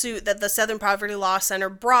lawsuit that the Southern Poverty Law Center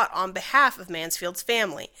brought on behalf of Mansfield's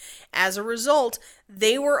family. As a result,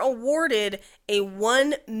 they were awarded a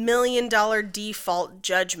 $1 million default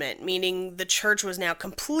judgment, meaning the church was now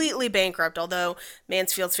completely bankrupt, although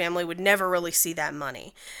Mansfield's family would never really see that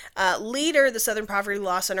money. Later, the Southern Poverty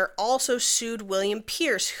Law Center also sued William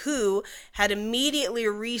Pierce, who had immediately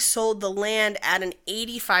resold the land at an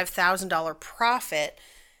 $85,000 profit.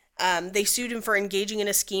 They sued him for engaging in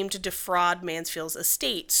a scheme to defraud Mansfield's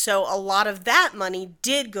estate. So a lot of that money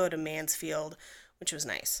did go to Mansfield, which was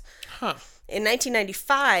nice. Huh. In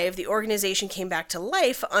 1995, the organization came back to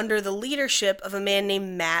life under the leadership of a man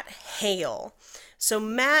named Matt Hale. So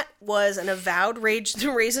Matt was an avowed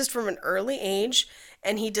racist from an early age,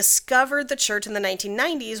 and he discovered the church in the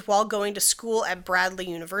 1990s while going to school at Bradley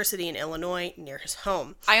University in Illinois near his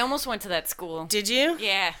home. I almost went to that school. Did you?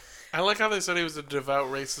 Yeah. I like how they said he was a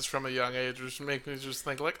devout racist from a young age, which makes me just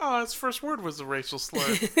think like, oh, his first word was a racial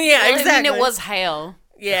slur. Yeah, Well, exactly. I mean, it was Hale.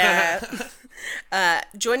 Yeah.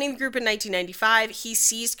 Joining the group in 1995, he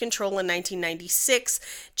seized control in 1996,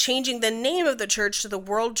 changing the name of the church to the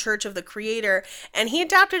World Church of the Creator, and he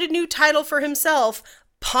adopted a new title for himself,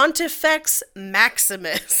 Pontifex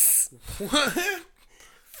Maximus. What?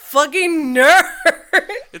 Fucking nerd!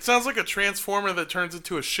 It sounds like a transformer that turns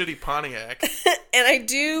into a shitty Pontiac. And I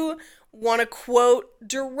do want to quote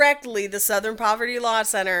directly the Southern Poverty Law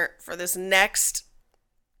Center for this next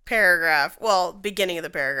paragraph. Well, beginning of the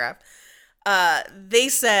paragraph. They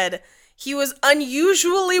said, he was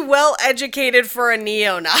unusually well educated for a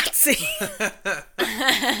neo-Nazi.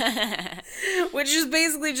 Which is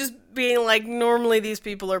basically just being like, normally these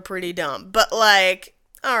people are pretty dumb. But like,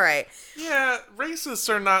 alright. Yeah, racists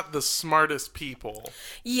are not the smartest people.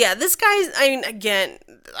 Yeah, this guy's, I mean, again,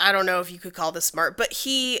 I don't know if you could call this smart, but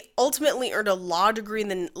he ultimately earned a law degree in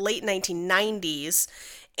the late 1990s,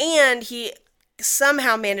 and he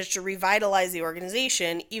somehow managed to revitalize the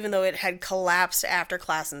organization, even though it had collapsed after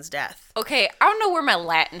Klassen's death. Okay, I don't know where my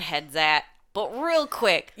Latin head's at, but real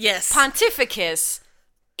quick. Yes. Pontificus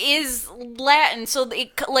is Latin, so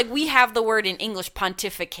we have the word in English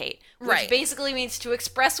pontificate, which Right. basically means to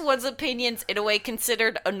express one's opinions in a way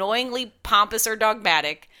considered annoyingly pompous or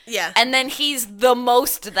dogmatic, Yeah. And then he's the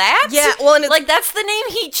most that? Yeah, well, and it's, like, that's the name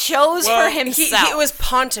he chose for himself. it was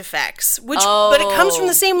Pontifex, but it comes from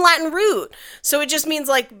the same Latin root. So it just means,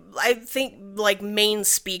 like, I think, like, main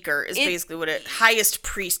speaker is basically what highest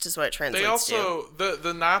priest is what it translates They also, to.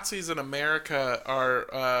 the Nazis in America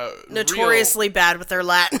are Notoriously bad with their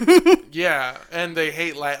Latin. Yeah, and they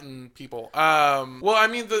hate Latin people. Well, I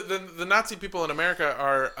mean, the Nazi people in America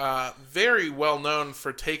are very well known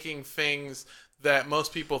for taking things that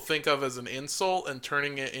most people think of as an insult and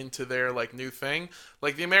turning it into their, like, new thing.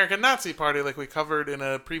 Like the American Nazi Party, like we covered in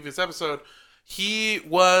a previous episode, he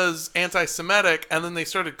was anti-Semitic, and then they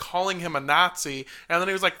started calling him a Nazi, and then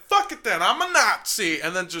he was like, fuck it then, I'm a Nazi,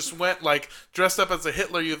 and then just went, like, dressed up as a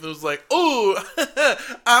Hitler Youth and was like, ooh,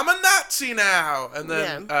 I'm a Nazi now, and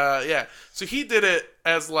then, so he did it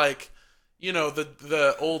as, like, you know,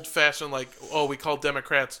 the old-fashioned, like, oh, we call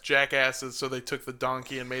Democrats jackasses, so they took the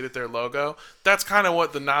donkey and made it their logo. That's kind of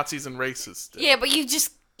what the Nazis and racists did. Yeah, but you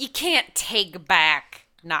can't take back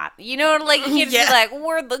you know, like, you can't be like,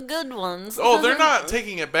 we're the good ones. Oh, they're not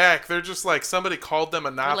taking it back. They're just like, somebody called them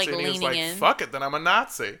a Nazi, like, and he was like, in. fuck it, then I'm a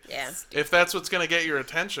Nazi. Yeah. If that's what's going to get your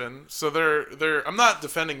attention. So they're I'm not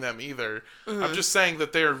defending them either. Mm-hmm. I'm just saying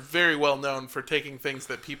that they're very well known for taking things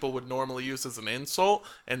that people would normally use as an insult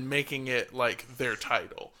and making it, like, their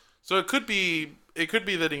title. So it could be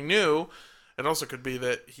that he knew. It also could be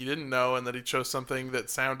that he didn't know and that he chose something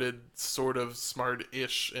that sounded sort of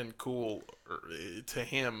smart-ish and cool to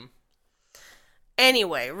him.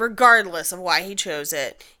 Anyway, regardless of why he chose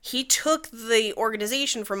it, he took the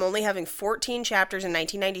organization from only having 14 chapters in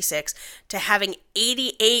 1996 to having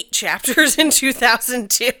 88 chapters in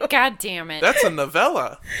 2002. God damn it. That's a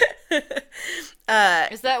novella.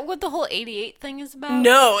 Is that what the whole 88 thing is about?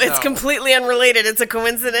 No, it's No. completely unrelated. It's a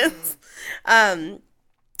coincidence.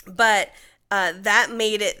 But that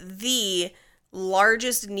made it the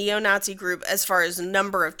largest neo-Nazi group as far as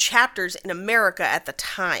number of chapters in America at the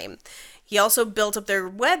time. He also built up their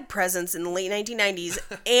web presence in the late 1990s,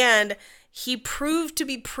 and he proved to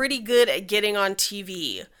be pretty good at getting on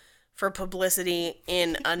TV for publicity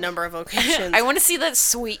in a number of occasions. I want to see that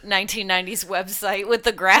sweet 1990s website with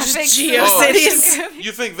the graphics. GeoCities.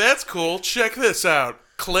 You think that's cool? Check this out.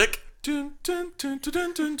 Click. Dun, dun, dun, dun,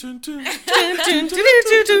 dun, dun, dun, dun.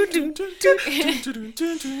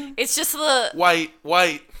 It's just the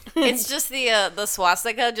White. it's just the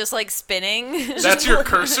swastika just like spinning. That's your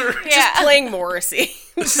cursor? Yeah. Playing Morrissey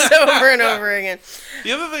just over and over again.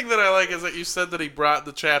 The other thing that I like is that you said that he brought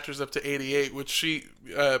the chapters up to 88, which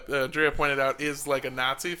Andrea pointed out is like a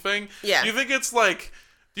Nazi thing. Yeah.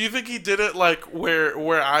 Do you think he did it like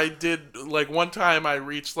where I did, like one time I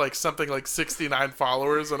reached like something like 69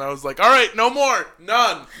 followers and I was like, all right, no more,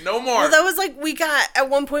 none, no more. Well, that was like, at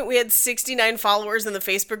one point we had 69 followers in the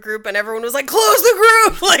Facebook group and everyone was like, close the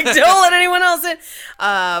group, like don't let anyone else in.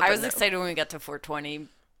 I was excited when we got to 420.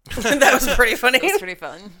 That was pretty funny. It was pretty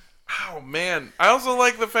fun. Oh man, I also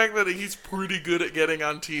like the fact that he's pretty good at getting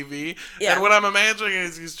on TV. Yeah. And what I'm imagining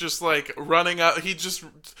is he's just like running out.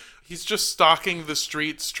 He's just stalking the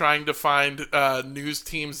streets trying to find news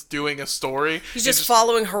teams doing a story. He's just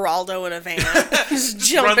following Geraldo in a van, just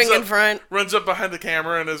jumping in front. Runs up behind the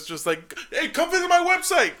camera and is just like, hey, come visit my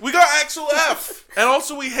website. We got Axel F. And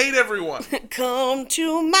also we hate everyone. Come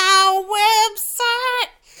to my website.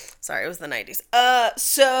 Sorry, it was the 90s.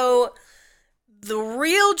 So the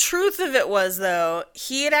real truth of it was, though,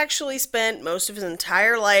 he had actually spent most of his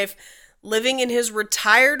entire life living in his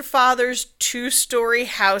retired father's 2-story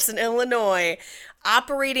house in Illinois,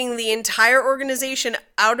 operating the entire organization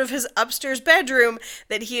out of his upstairs bedroom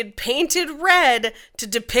that he had painted red to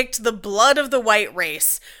depict the blood of the white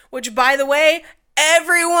race, which, by the way,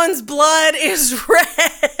 everyone's blood is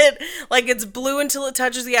red. Like, it's blue until it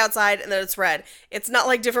touches the outside, and then it's red. It's not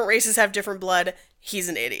like different races have different blood. He's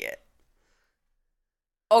an idiot.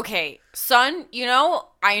 Okay, son,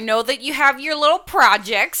 I know that you have your little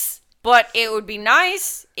projects, but it would be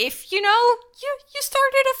nice if, you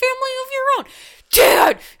started a family of your own.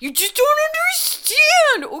 Dad, you just don't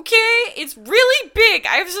understand, okay? It's really big.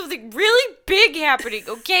 I have something really big happening,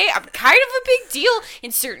 okay? I'm kind of a big deal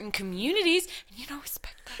in certain communities, and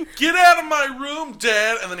respect that. Get out of my room,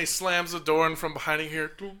 Dad. And then he slams the door and from behind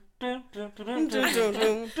here.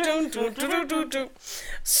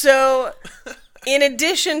 So, in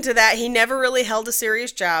addition to that, he never really held a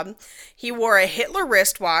serious job. He wore a Hitler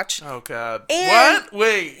wristwatch. Oh, God. And- What?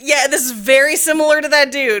 Wait. Yeah, this is very similar to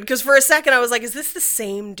that dude. Because for a second I was like, is this the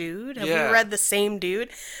same dude? Have Yeah. we read the same dude?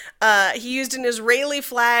 He used an Israeli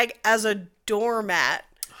flag as a doormat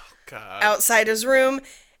God. outside his room.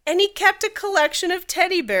 And he kept a collection of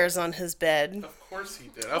teddy bears on his bed. Of course he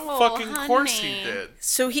did. Course he did.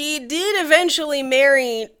 So he did eventually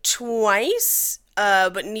marry twice,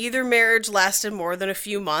 but neither marriage lasted more than a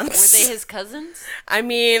few months. Were they his cousins? I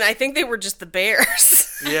mean, I think they were just the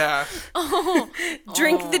bears. Yeah.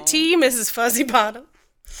 Drink the tea, Mrs. Fuzzy Bottom.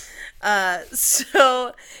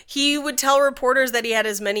 So he would tell reporters that he had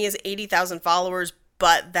as many as 80,000 followers,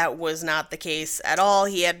 but that was not the case at all.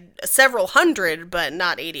 He had several hundred, but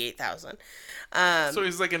not 88,000. So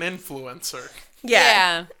he's like an influencer.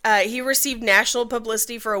 Yeah. He received national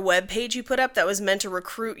publicity for a webpage he put up that was meant to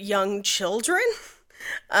recruit young children.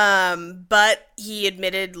 But he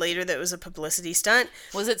admitted later that it was a publicity stunt.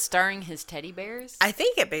 Was it starring his teddy bears? I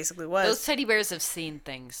think it basically was. Those teddy bears have seen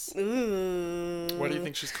things. Ooh. Why do you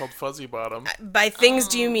think she's called Fuzzy Bottom? By things,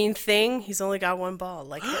 do you mean thing? He's only got one ball,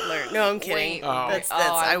 like Hitler. No, I'm kidding. Wait, That's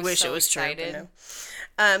I I was wish so it was excited. true.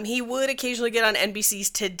 But no. He would occasionally get on NBC's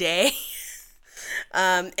Today.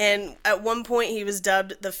 And at one point he was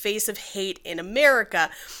dubbed the face of hate in America.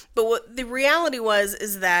 But what the reality was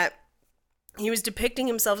is that he was depicting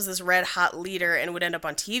himself as this red hot leader and would end up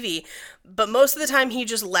on TV. But most of the time he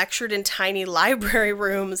just lectured in tiny library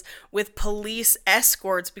rooms with police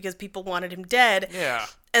escorts because people wanted him dead. Yeah.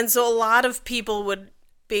 And so a lot of people would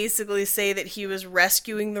basically say that he was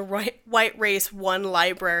rescuing the white race one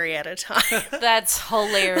library at a time. That's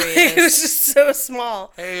hilarious. It was just so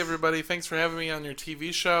small. Hey, everybody. Thanks for having me on your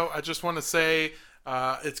TV show. I just want to say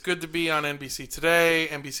it's good to be on NBC today,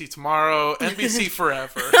 NBC tomorrow, NBC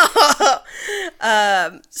forever.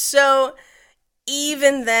 So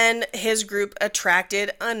even then, his group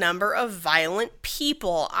attracted a number of violent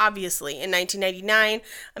people, obviously. In 1999,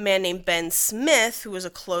 a man named Ben Smith, who was a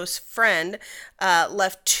close friend,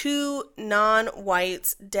 left 2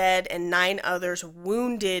 non-whites dead and 9 others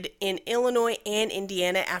wounded in Illinois and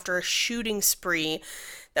Indiana after a shooting spree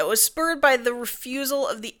that was spurred by the refusal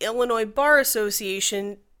of the Illinois Bar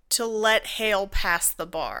Association to let Hale pass the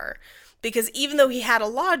bar. Because even though he had a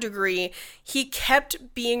law degree, he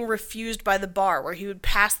kept being refused by the bar, where he would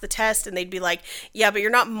pass the test and they'd be like, yeah, but you're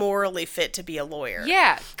not morally fit to be a lawyer.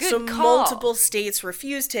 Yeah, good so call. multiple states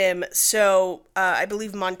refused him. So I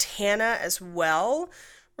believe Montana as well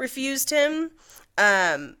refused him.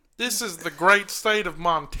 This is the great state of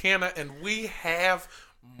Montana, and we have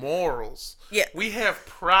morals. Yeah. We have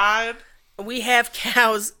pride. We have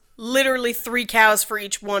cows, literally 3 cows for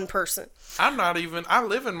each one person. I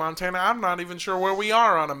live in Montana. I'm not even sure where we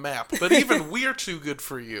are on a map, but even we're too good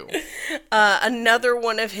for you. Another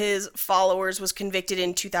one of his followers was convicted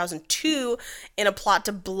in 2002 in a plot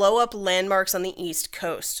to blow up landmarks on the East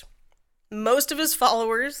Coast. Most of his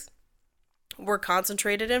followers were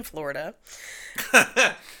concentrated in Florida.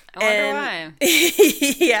 I wonder why.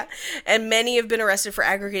 Yeah, and many have been arrested for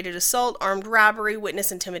aggravated assault, armed robbery, witness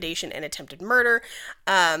intimidation, and attempted murder.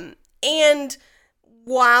 And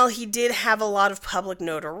while he did have a lot of public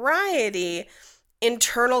notoriety,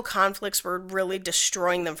 internal conflicts were really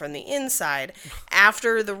destroying them from the inside.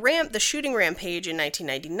 After the shooting rampage in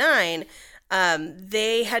 1999,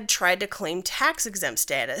 they had tried to claim tax-exempt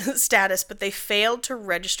status, but they failed to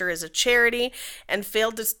register as a charity and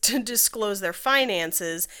failed to disclose their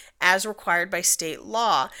finances as required by state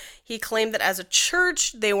law. He claimed that as a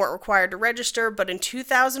church, they weren't required to register, but in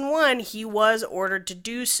 2001, he was ordered to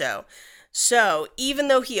do so. So, even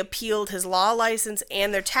though he appealed his law license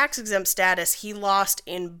and their tax-exempt status, he lost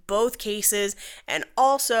in both cases and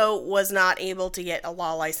also was not able to get a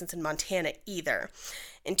law license in Montana either.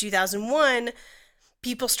 In 2001,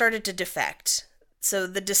 people started to defect. So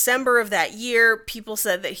the December of that year, people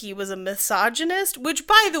said that he was a misogynist, which,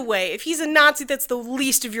 by the way, if he's a Nazi, that's the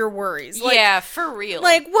least of your worries. Like, yeah, for real.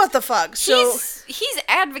 Like, what the fuck? So he's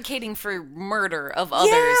advocating for murder of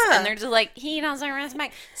others, Yeah. and they're just like, he doesn't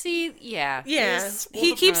respect. See, yeah. yeah, He's-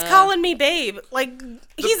 he keeps calling me babe. Like,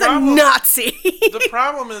 he's problem- a Nazi. The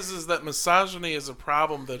problem is that misogyny is a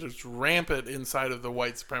problem that is rampant inside of the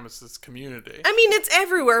white supremacist community. I mean, it's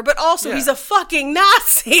everywhere, but also Yeah. he's a fucking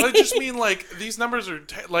Nazi. I just mean, like, these numbers are,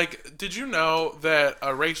 like, did you know that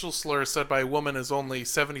a racial slur said by a woman is only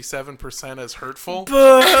 77% as hurtful?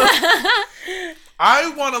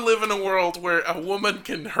 I want to live in a world where a woman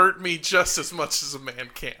can hurt me just as much as a man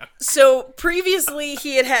can. So previously,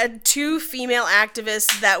 he had had 2 female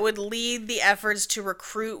activists that would lead the efforts to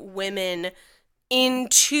recruit women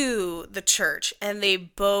into the church, and they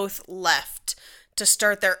both left to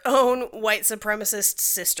start their own white supremacist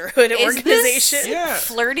sisterhood organization. Is this Yeah.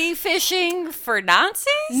 flirty fishing for Nazis?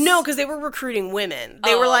 No, because they were recruiting women.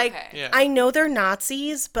 They Oh, were like, okay. Yeah. I know they're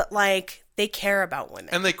Nazis, but like, They care about women.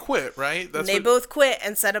 And they quit, right? They both quit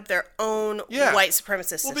and set up their own white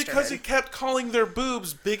supremacist Well, sisterhood. because he kept calling their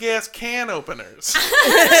boobs big-ass can openers.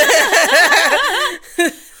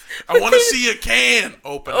 I want to see a can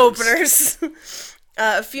openers.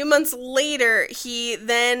 A few months later, he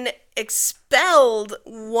then expelled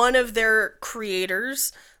one of their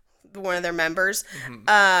creators, one of their members.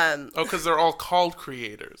 Because they're all called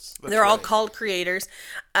creators. That's They're all right. called creators,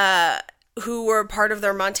 who were part of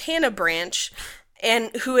their Montana branch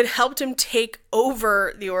and who had helped him take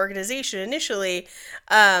over the organization initially.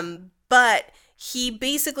 But he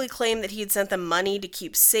basically claimed that he had sent them money to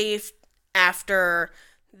keep safe after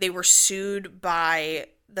they were sued by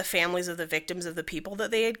the families of the victims of the people that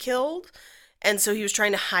they had killed. And so he was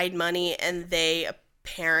trying to hide money, and they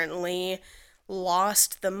apparently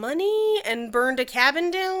lost the money and burned a cabin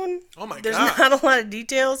down. Oh my There's God. not a lot of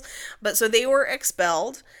details, but so they were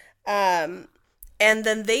expelled. And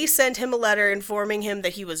then they sent him a letter informing him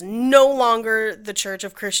that he was no longer the Church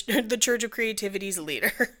of Creativity's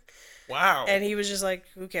leader. Wow. And he was just like,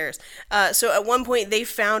 who cares? So at one point, they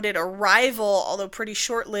founded a rival, although pretty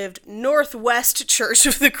short-lived, Northwest Church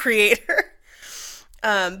of the Creator.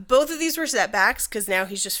 Both of these were setbacks, because now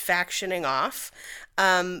he's just factioning off.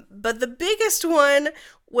 But the biggest one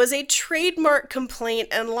was a trademark complaint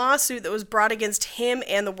and lawsuit that was brought against him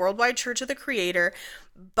and the Worldwide Church of the Creator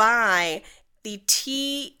by the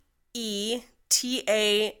Titama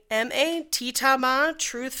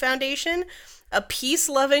Truth Foundation, a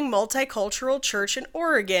peace-loving multicultural church in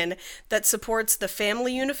Oregon that supports the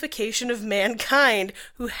family unification of mankind,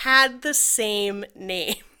 who had the same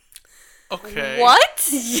name. Okay. What?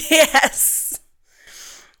 Yes.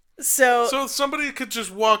 So somebody could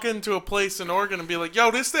just walk into a place in Oregon and be like,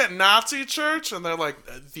 yo, this that Nazi church? And they're like,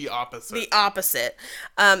 the opposite. the opposite.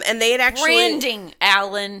 And they had actually... Branding,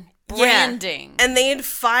 Alan. Branding. Yeah. And they had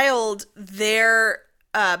filed their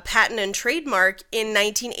patent and trademark in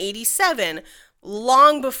 1987,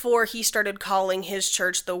 long before he started calling his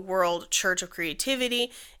church the World Church of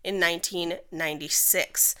Creativity in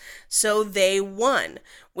 1996. So they won,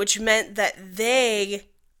 which meant that they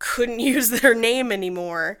couldn't use their name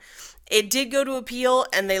anymore. It did go to appeal,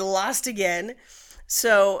 and they lost again.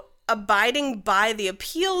 So, abiding by the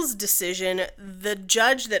appeals decision, the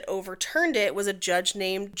judge that overturned it was a judge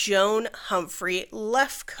named Joan Humphrey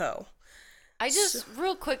Lefkoe.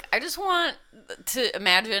 Real quick, I just want to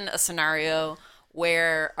imagine a scenario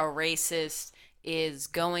where a racist is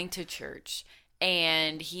going to church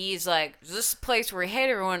and he's like, is this a place where we hate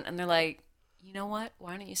everyone? And they're like, you know what?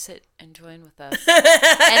 Why don't you sit and join with us?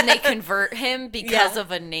 And they convert him because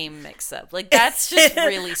of a name mix-up. Like, that's just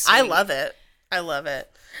really sweet. I love it.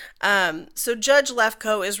 So Judge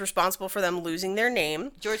Lefkoe is responsible for them losing their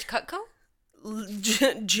name. George Cutco?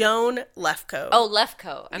 Joan Lefkoe. Oh,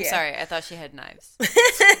 Lefkoe. I'm Yeah. sorry. I thought she had knives.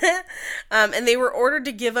 And they were ordered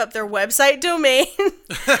to give up their website domain,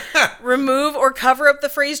 remove or cover up the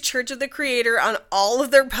phrase Church of the Creator on all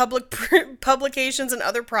of their publications and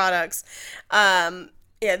other products.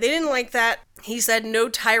 Yeah, they didn't like that. He said, no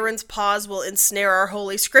tyrant's paws will ensnare our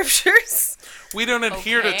holy scriptures. We don't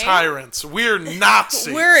adhere to Okay. tyrants. We're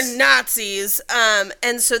Nazis. We're Nazis.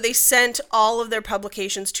 And so they sent all of their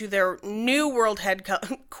publications to their new world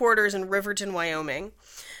headquarters in Riverton, Wyoming.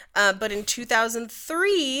 But in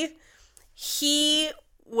 2003, he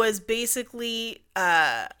was basically,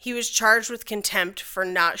 he was charged with contempt for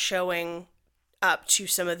not showing up to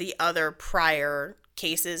some of the other prior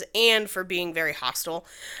cases and for being very hostile.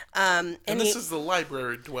 And this is the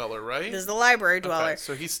library dweller, right? This is the library dweller. Okay,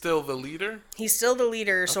 so he's still the leader? He's still the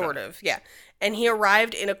leader, sort of, yeah. And he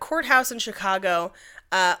arrived in a courthouse in Chicago,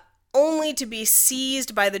 only to be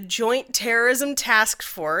seized by the Joint Terrorism Task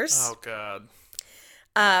Force Oh, God.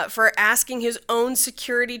 for asking his own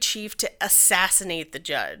security chief to assassinate the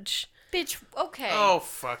judge. Bitch, okay. Oh,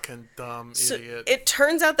 fucking dumb So idiot. it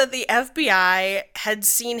turns out that the FBI had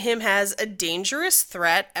seen him as a dangerous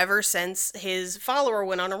threat ever since his follower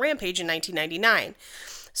went on a rampage in 1999.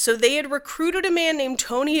 So they had recruited a man named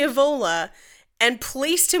Tony Evola and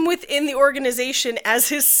placed him within the organization as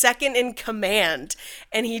his second in command.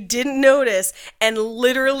 And he didn't notice and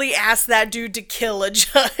literally asked that dude to kill a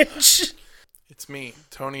judge. It's me,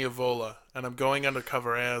 Tony Evola, and I'm going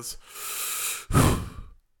undercover as...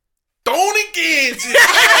 Tony Gaines!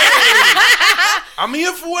 I'm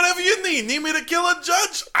here for whatever you need. Need me to kill a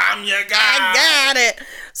judge? I'm your guy. I got it.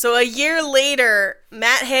 So a year later,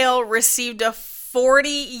 Matt Hale received a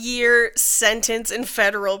 40-year sentence in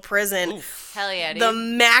federal prison. Hell yeah, dude. The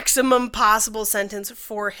maximum possible sentence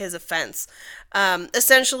for his offense.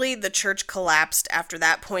 Essentially, the church collapsed after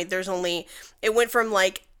that point. It went from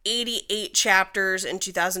like 88 chapters in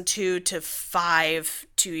 2002 to 5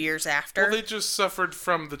 2 years after. Well, they just suffered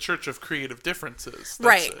from the Church of Creative Differences. That's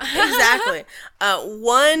Right, it. exactly.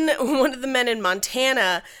 One of the men in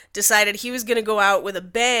Montana decided he was going to go out with a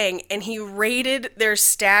bang, and he raided their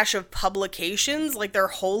stash of publications, like their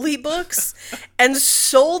holy books, and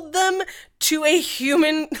sold them to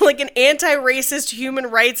an anti-racist human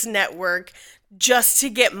rights network just to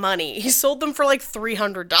get money. He sold them for like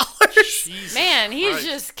 $300. Jesus Man, he Christ.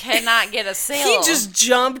 just cannot get a sale. He just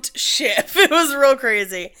jumped ship. It was real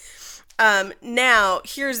crazy. Now,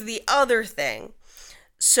 here's the other thing.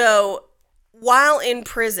 So, while in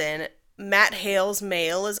prison, Matt Hale's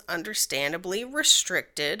mail is understandably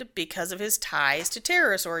restricted because of his ties to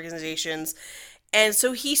terrorist organizations. And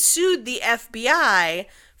so he sued the FBI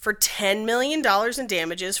for $10 million in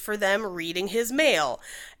damages for them reading his mail.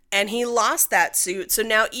 And he lost that suit. So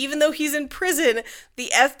now, even though he's in prison,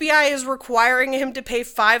 the FBI is requiring him to pay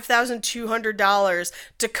 $5,200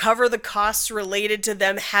 to cover the costs related to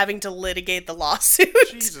them having to litigate the lawsuit.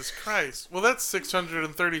 Jesus Christ. Well, that's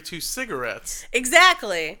 632 cigarettes.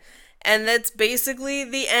 Exactly. And that's basically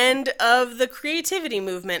the end of the creativity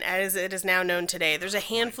movement as it is now known today. There's a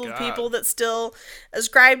handful of God. people that still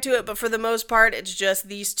ascribe to it, but for the most part, it's just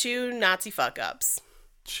these two Nazi fuck-ups.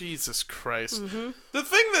 Jesus Christ. Mm-hmm. The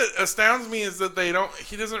thing that astounds me is that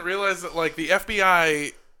he doesn't realize that, like, the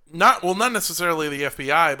FBI, not necessarily the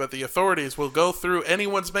FBI, but the authorities will go through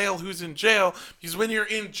anyone's mail who's in jail, because when you're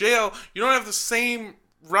in jail, you don't have the same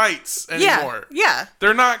rights anymore. Yeah.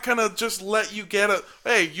 They're not gonna just let you get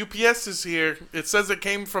hey, UPS is here. It says it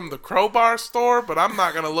came from the Crowbar store, but I'm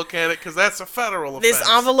not gonna look at it because that's a federal offense. This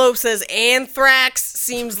envelope says anthrax,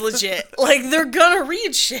 seems legit. Like, they're gonna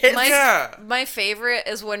read shit. My favorite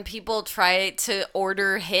is when people try to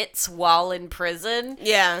order hits while in prison.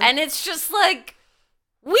 Yeah. And it's just like,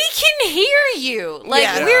 we can hear you. Like,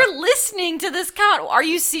 Yeah. we're listening to this count. Are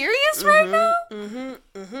you serious right now?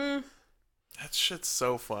 That shit's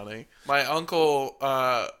so funny. My uncle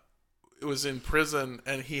was in prison,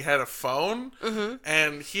 and he had a phone,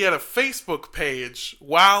 and he had a Facebook page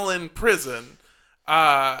while in prison.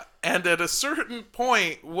 And at a certain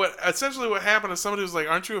point, what happened is somebody was like,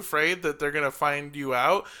 "Aren't you afraid that they're gonna find you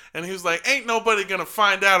out?" And he was like, "Ain't nobody gonna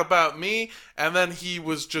find out about me." And then he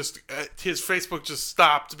was just his Facebook just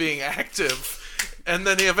stopped being active. And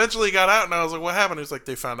then he eventually got out, and I was like, "What happened?" He was like,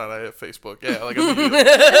 "They found out I have Facebook." Yeah, like immediately.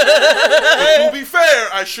 But to be fair,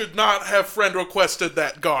 I should not have friend requested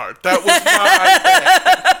that guard. That was my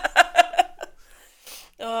bad.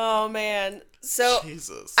 Oh, man. So,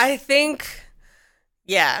 Jesus. I think,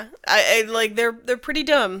 yeah, I like, they're pretty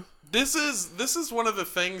dumb. This is one of the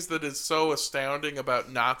things that is so astounding about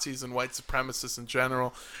Nazis and white supremacists in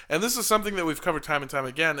general, and this is something that we've covered time and time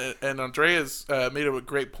again. And Andrea's made a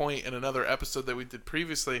great point in another episode that we did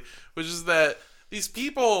previously, which is that these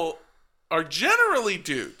people are generally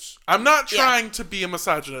dudes. I'm not trying to be a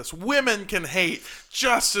misogynist. Women can hate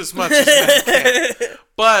just as much as men can,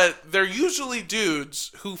 but they're usually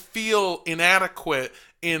dudes who feel inadequate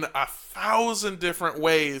in 1,000 different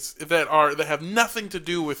ways that have nothing to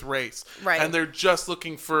do with race. Right. And they're just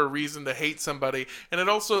looking for a reason to hate somebody. And it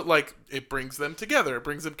also, like, it brings them together. It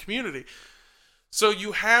brings them community. So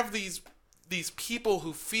you have these people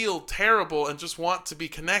who feel terrible and just want to be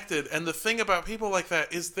connected. And the thing about people like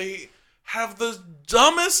that is they have the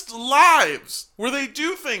dumbest lives where they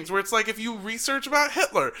do things where it's like, if you research about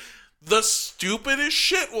Hitler, the stupidest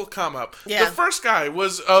shit will come up. Yeah. The first guy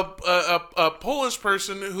was a Polish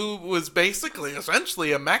person who was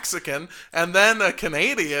essentially a Mexican, and then a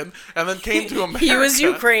Canadian, and then came to America. He was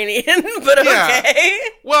Ukrainian, but Yeah. okay.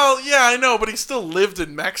 Well, yeah, I know, but he still lived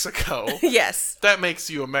in Mexico. Yes. That makes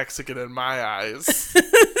you a Mexican in my eyes.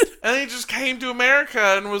 And he just came to America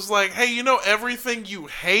and was like, "Hey, you know everything you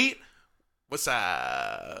hate? What's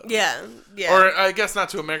up?" Yeah. Yeah. Or I guess not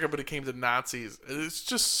to America, but it came to Nazis. It's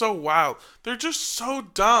just so wild. They're just so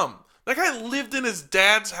dumb. That guy lived in his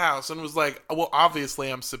dad's house and was like, "Well, obviously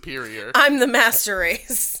I'm superior." I'm the master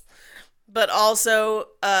race. But also,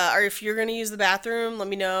 or if you're going to use the bathroom, let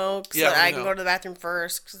me know. So that I can go to the bathroom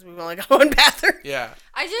first, because we've only got one bathroom. Yeah.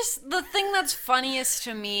 The thing that's funniest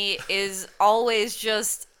to me is always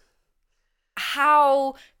just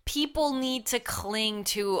how people need to cling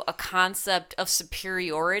to a concept of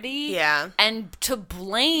superiority. Yeah. And to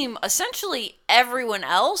blame essentially everyone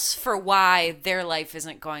else for why their life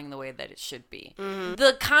isn't going the way that it should be. Mm-hmm.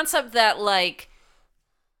 The concept that, like,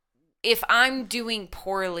 if I'm doing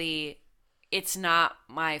poorly, it's not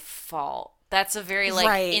my fault. That's a very, like,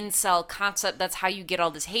 Right. incel concept. That's how you get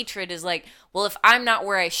all this hatred, is like, well, if I'm not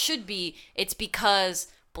where I should be, it's because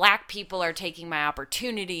black people are taking my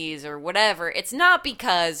opportunities or whatever. It's not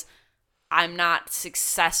because I'm not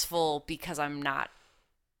successful because I'm not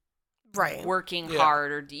Right. working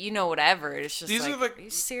hard or whatever. It's just These like, are are you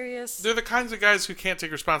serious? They're the kinds of guys who can't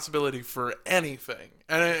take responsibility for anything.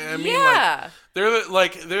 And I mean, Yeah. they're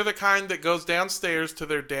the kind that goes downstairs to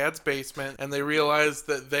their dad's basement and they realize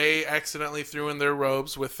that they accidentally threw in their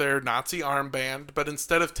robes with their Nazi armband, but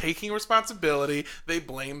instead of taking responsibility, they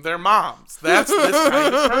blame their moms. That's this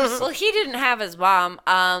kind of person. Well, he didn't have his mom.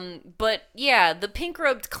 But yeah, the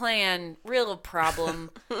pink-robed clan, real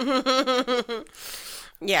problem.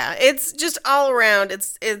 Yeah, it's just all around.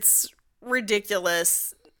 It's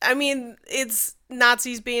ridiculous. I mean, it's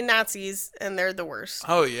Nazis being Nazis, and they're the worst.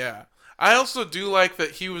 Oh, yeah. I also do like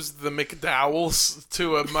that he was the McDowells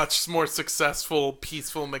to a much more successful,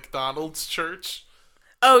 peaceful McDonald's church.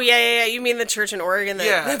 Oh, yeah. You mean the church in Oregon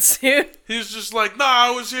that sued? He was just like, no,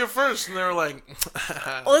 I was here first. And they were like,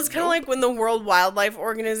 Well, it's kind of like when the World Wildlife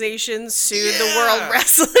Organization sued the World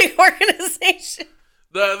Wrestling Organization.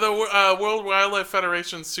 The World Wildlife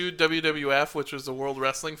Federation sued WWF, which was the World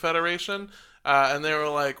Wrestling Federation, and they were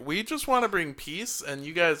like, we just want to bring peace, and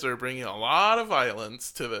you guys are bringing a lot of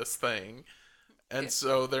violence to this thing. And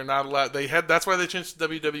so they're not allowed. That's why they changed to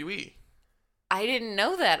WWE. I didn't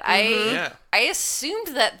know that. Yeah. I assumed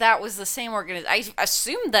that was the same organization. I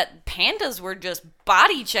assumed that pandas were just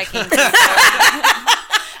body checking people.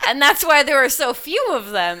 And that's why there were so few of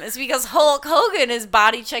them. It's because Hulk Hogan is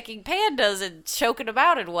body checking pandas and choking them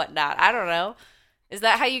out and whatnot. I don't know. Is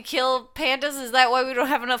that how you kill pandas? Is that why we don't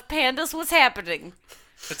have enough pandas? What's happening?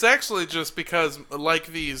 It's actually just because, like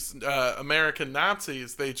these American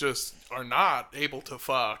Nazis, they just are not able to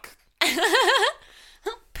fuck.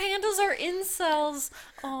 Pandas are incels.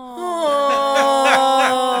 Oh,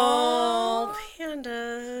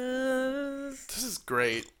 pandas. This is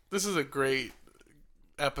great. This is a great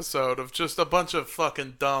episode of just a bunch of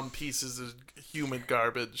fucking dumb pieces of human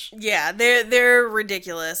garbage. Yeah, they're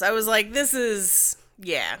ridiculous. I was like, this is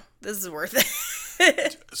worth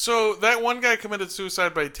it. So that one guy committed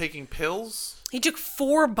suicide by taking pills. He took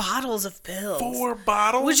 4 bottles of pills. 4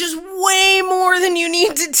 bottles? Which is way more than you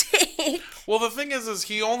need to take. Well, the thing is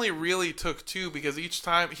he only really took 2 because each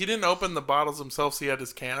time he didn't open the bottles himself, so he had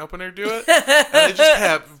his can opener do it. And they just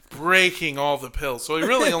kept breaking all the pills. So he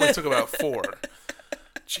really only took about 4.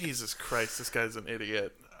 Jesus Christ, this guy's an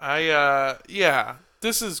idiot.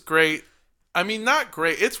 This is great. I mean, not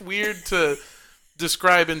great. It's weird to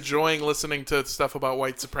describe enjoying listening to stuff about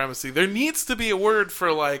white supremacy. There needs to be a word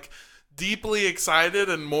for, like, deeply excited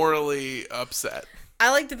and morally upset.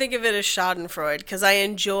 I like to think of it as schadenfreude because I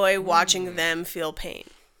enjoy watching them feel pain.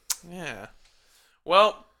 Yeah.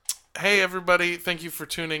 Well, hey, everybody. Thank you for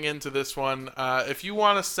tuning into this one. If you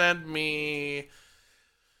want to send me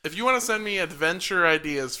adventure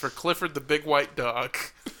ideas for Clifford the Big White Dog,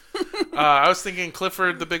 I was thinking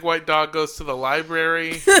Clifford the Big White Dog goes to the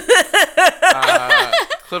library.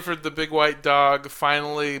 Clifford the Big White Dog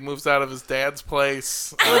finally moves out of his dad's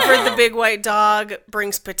place. Clifford the Big White Dog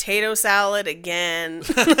brings potato salad again.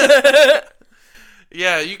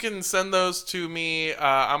 Yeah, you can send those to me.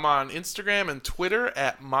 I'm on Instagram and Twitter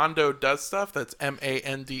at Mondo Does Stuff. That's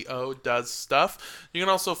MANDO Does Stuff. You can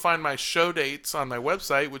also find my show dates on my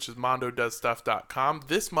website, which is mondodoesstuff.com.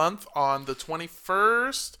 This month on the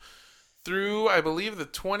 21st through, I believe, the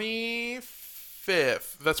 25th.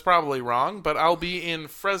 That's probably wrong, but I'll be in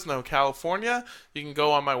Fresno, California. You can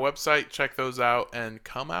go on my website, check those out, and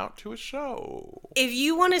come out to a show. If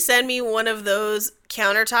you want to send me one of those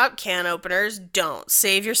countertop can openers, don't.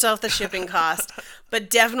 Save yourself the shipping cost. But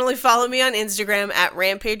definitely follow me on Instagram at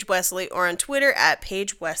Rampage Wesley or on Twitter at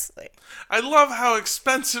Paige Wesley. I love how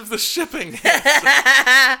expensive the shipping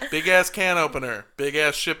is. Big ass can opener, big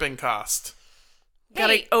ass shipping cost.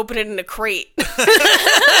 Gotta open it in a crate.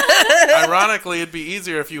 Ironically, it'd be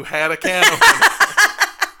easier if you had a can opener.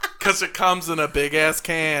 Because it comes in a big ass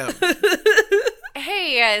can.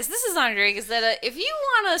 Hey guys, this is Andre Gazetta. If you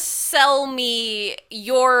want to sell me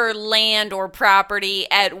your land or property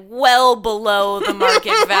at well below the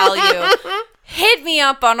market value, hit me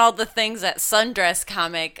up on all the things at Sundress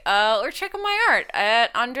Comic, or check out my art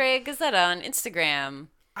at Andre Gazetta on Instagram.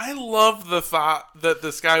 I love the thought that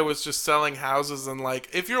this guy was just selling houses and,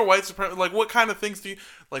 like, if you're a white supremacist, like, what kind of things do you,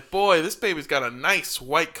 like, boy, this baby's got a nice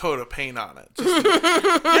white coat of paint on it. Just,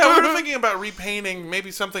 yeah, we were thinking about repainting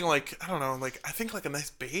maybe something like, I don't know, like, I think like a nice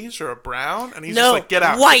beige or a brown. And he's just like, get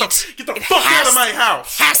out. White. Get the fuck out of my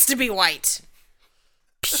house. Has to be white.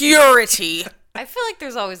 Purity. I feel like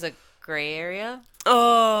there's always a gray area.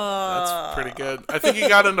 Oh. That's pretty good. I think he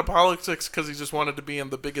got into politics because he just wanted to be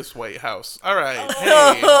in the biggest White House. All right.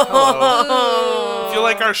 Hey. Hello. If you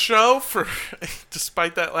like our show,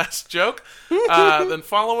 despite that last joke, then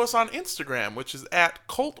follow us on Instagram, which is at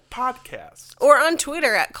Cult Podcast. Or on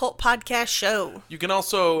Twitter at Cult Podcast Show. You can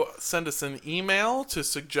also send us an email to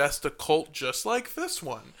suggest a cult just like this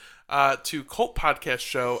one to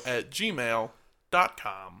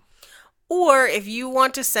cultpodcastshow@gmail.com. Or if you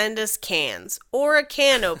want to send us cans or a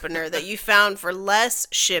can opener that you found for less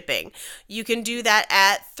shipping, you can do that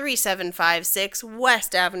at 3756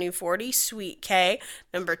 West Avenue 40, Suite K,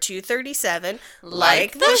 number 237,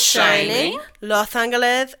 like The Shining, Los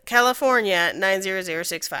Angeles, California,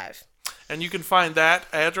 90065. And you can find that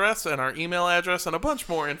address and our email address and a bunch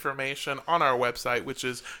more information on our website, which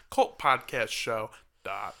is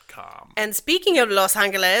cultpodcastshow.com. And speaking of Los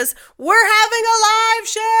Angeles, we're having a live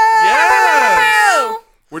show! Yes!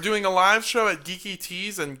 We're doing a live show at Geeky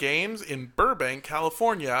Teas and Games in Burbank,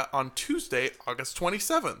 California on Tuesday, August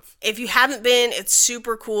 27th. If you haven't been, it's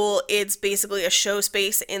super cool. It's basically a show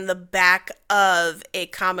space in the back of a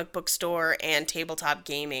comic book store and tabletop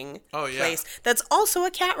gaming place. That's also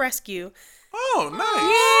a cat rescue. Oh,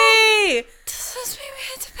 nice. Yay! Does this mean we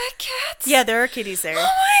had to pet cats? Yeah, there are kitties there. Oh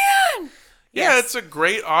my god! Yeah, Yes. it's a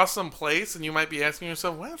great, awesome place, and you might be asking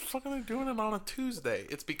yourself, why the fuck are they doing it on a Tuesday?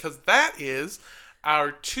 It's because that is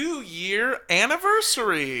our 2-year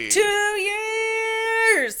anniversary. 2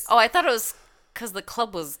 years! Oh, I thought it was because the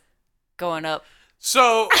club was going up.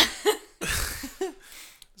 So,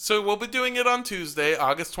 we'll be doing it on Tuesday,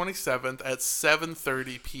 August 27th at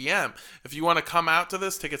 7:30 p.m. If you want to come out to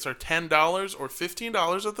this, tickets are $10 or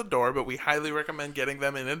 $15 at the door, but we highly recommend getting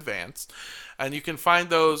them in advance. And you can find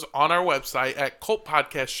those on our website at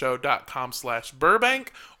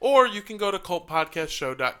cultpodcastshow.com/Burbank, or you can go to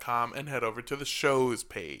cultpodcastshow.com and head over to the shows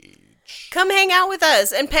page. Come hang out with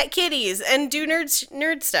us and pet kitties and do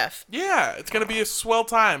nerd stuff. Yeah, it's going to be a swell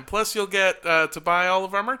time. Plus, you'll get to buy all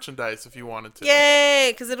of our merchandise if you wanted to.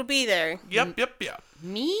 Yay, because it'll be there. Yep.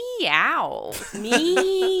 Meow.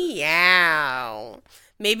 Meow.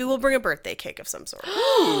 Maybe we'll bring a birthday cake of some sort.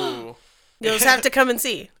 Ooh. You'll just have to come and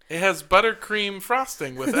see. It has buttercream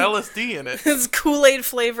frosting with LSD in it. It's Kool-Aid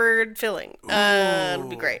flavored filling. It'll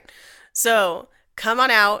be great. So come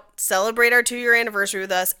on out, celebrate our 2-year anniversary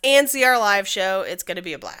with us, and see our live show. It's going to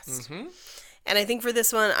be a blast. Mm-hmm. And I think for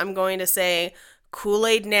this one, I'm going to say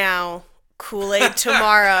Kool-Aid now, Kool-Aid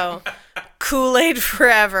tomorrow, Kool-Aid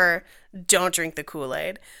forever. Don't drink the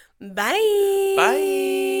Kool-Aid. Bye.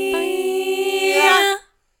 Bye.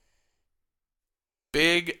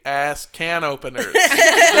 Big ass can openers. The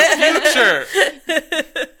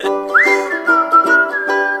future.